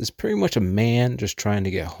behind this is pretty much a man just trying to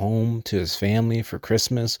get home to his family for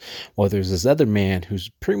Christmas, while there's this other man who's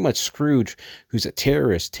pretty much Scrooge, who's a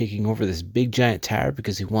terrorist taking over this big giant tower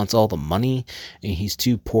because he wants all the money, and he's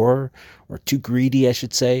too poor, or too greedy, I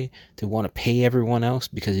should say, to want to pay everyone else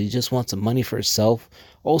because he just wants the money for himself.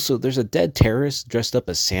 Also, there's a dead terrorist dressed up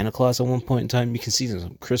as Santa Claus at one point in time. You can see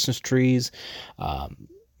some Christmas trees.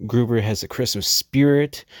 Gruber has a Christmas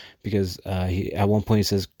spirit because at one point he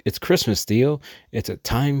says, "It's Christmas, Theo. It's a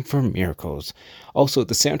time for miracles." Also,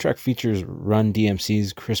 the soundtrack features Run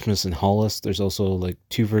DMC's Christmas in Hollis. There's also like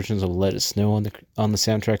 2 versions of Let It Snow on the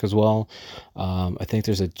soundtrack as well. I think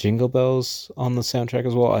there's a Jingle Bells on the soundtrack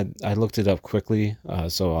as well. I looked it up quickly,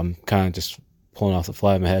 so I'm kind of just pulling off the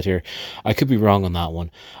fly of my head here. I could be wrong on that one.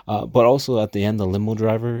 But also at the end, the limo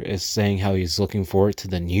driver is saying how he's looking forward to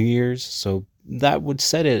the New Year's. So that would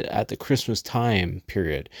set it at the Christmas time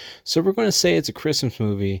period. So we're going to say it's a Christmas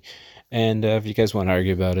movie. And if you guys want to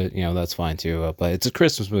argue about it, that's fine too. But it's a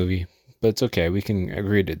Christmas movie. But it's okay. We can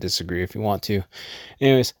agree to disagree if you want to.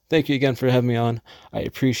 Anyways, thank you again for having me on. I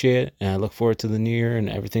appreciate it. And I look forward to the new year and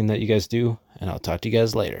everything that you guys do. And I'll talk to you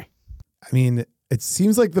guys later. I mean, It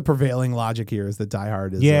seems like the prevailing logic here is that Die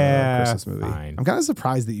Hard is a Christmas movie. Fine. I'm kind of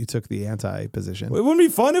surprised that you took the anti-position. It wouldn't be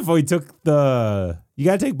fun if we took you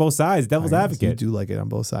got to take both sides. Devil's advocate. You do like it on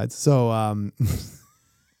both sides. So,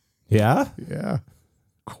 yeah? yeah.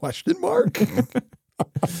 Question mark?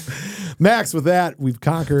 Max, with that, we've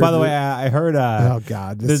conquered. By the way, I heard. Oh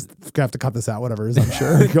God, this gonna have to cut this out. Whatever it is, I'm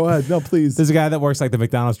sure. Go ahead. No, please. There's a guy that works like the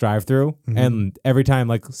McDonald's drive-through, and every time,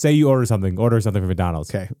 like, say you order something from McDonald's.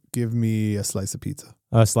 Okay, give me a slice of pizza.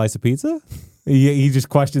 A slice of pizza? He just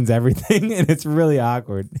questions everything, and it's really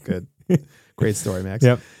awkward. Good, great story, Max.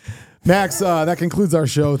 Yep. Max, that concludes our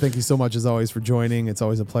show. Thank you so much, as always, for joining. It's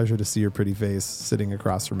always a pleasure to see your pretty face sitting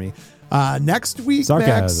across from me. Next week,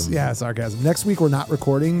 sarcasm. Max, yeah, sarcasm. Next week, we're not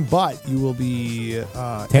recording, but you will be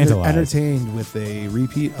entertained with a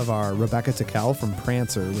repeat of our Rebecca Tickell from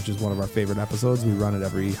Prancer, which is one of our favorite episodes. We run it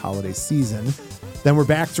every holiday season. Then we're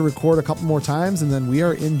back to record a couple more times, and then we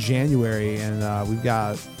are in January, and we've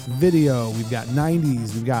got video, we've got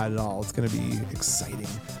 90s, we've got it all. It's going to be exciting.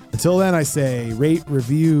 Until then, I say rate,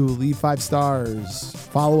 review, leave 5 stars.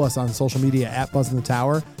 Follow us on social media at Buzzn The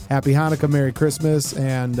Tower. Happy Hanukkah, Merry Christmas,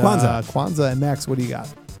 and Kwanzaa. And Max, what do you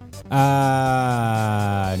got?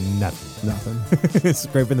 Nothing.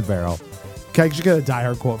 Scraping the barrel. Okay, I should get a Die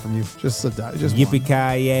Hard quote from you. Just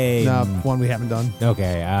Yippee-ki-yay. No, one we haven't done.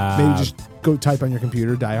 Okay. Maybe just go type on your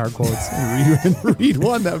computer Die Hard quotes and read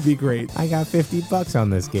one. That would be great. I got $50 on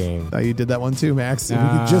this game. Oh, you did that one too, Max. We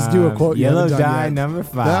could just do a quote. Yellow you die yet. number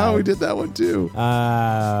 5. No, we did that one too.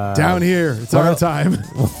 Down here. It's our time.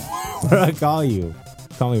 What do I call you?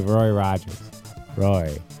 Call me Roy Rogers.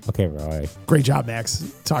 Roy. Okay, Roy. Great job,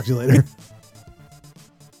 Max. Talk to you later.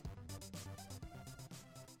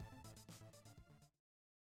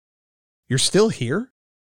 You're still here?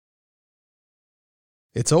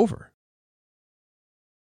 It's over.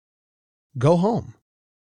 Go home.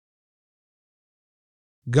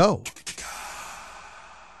 Go.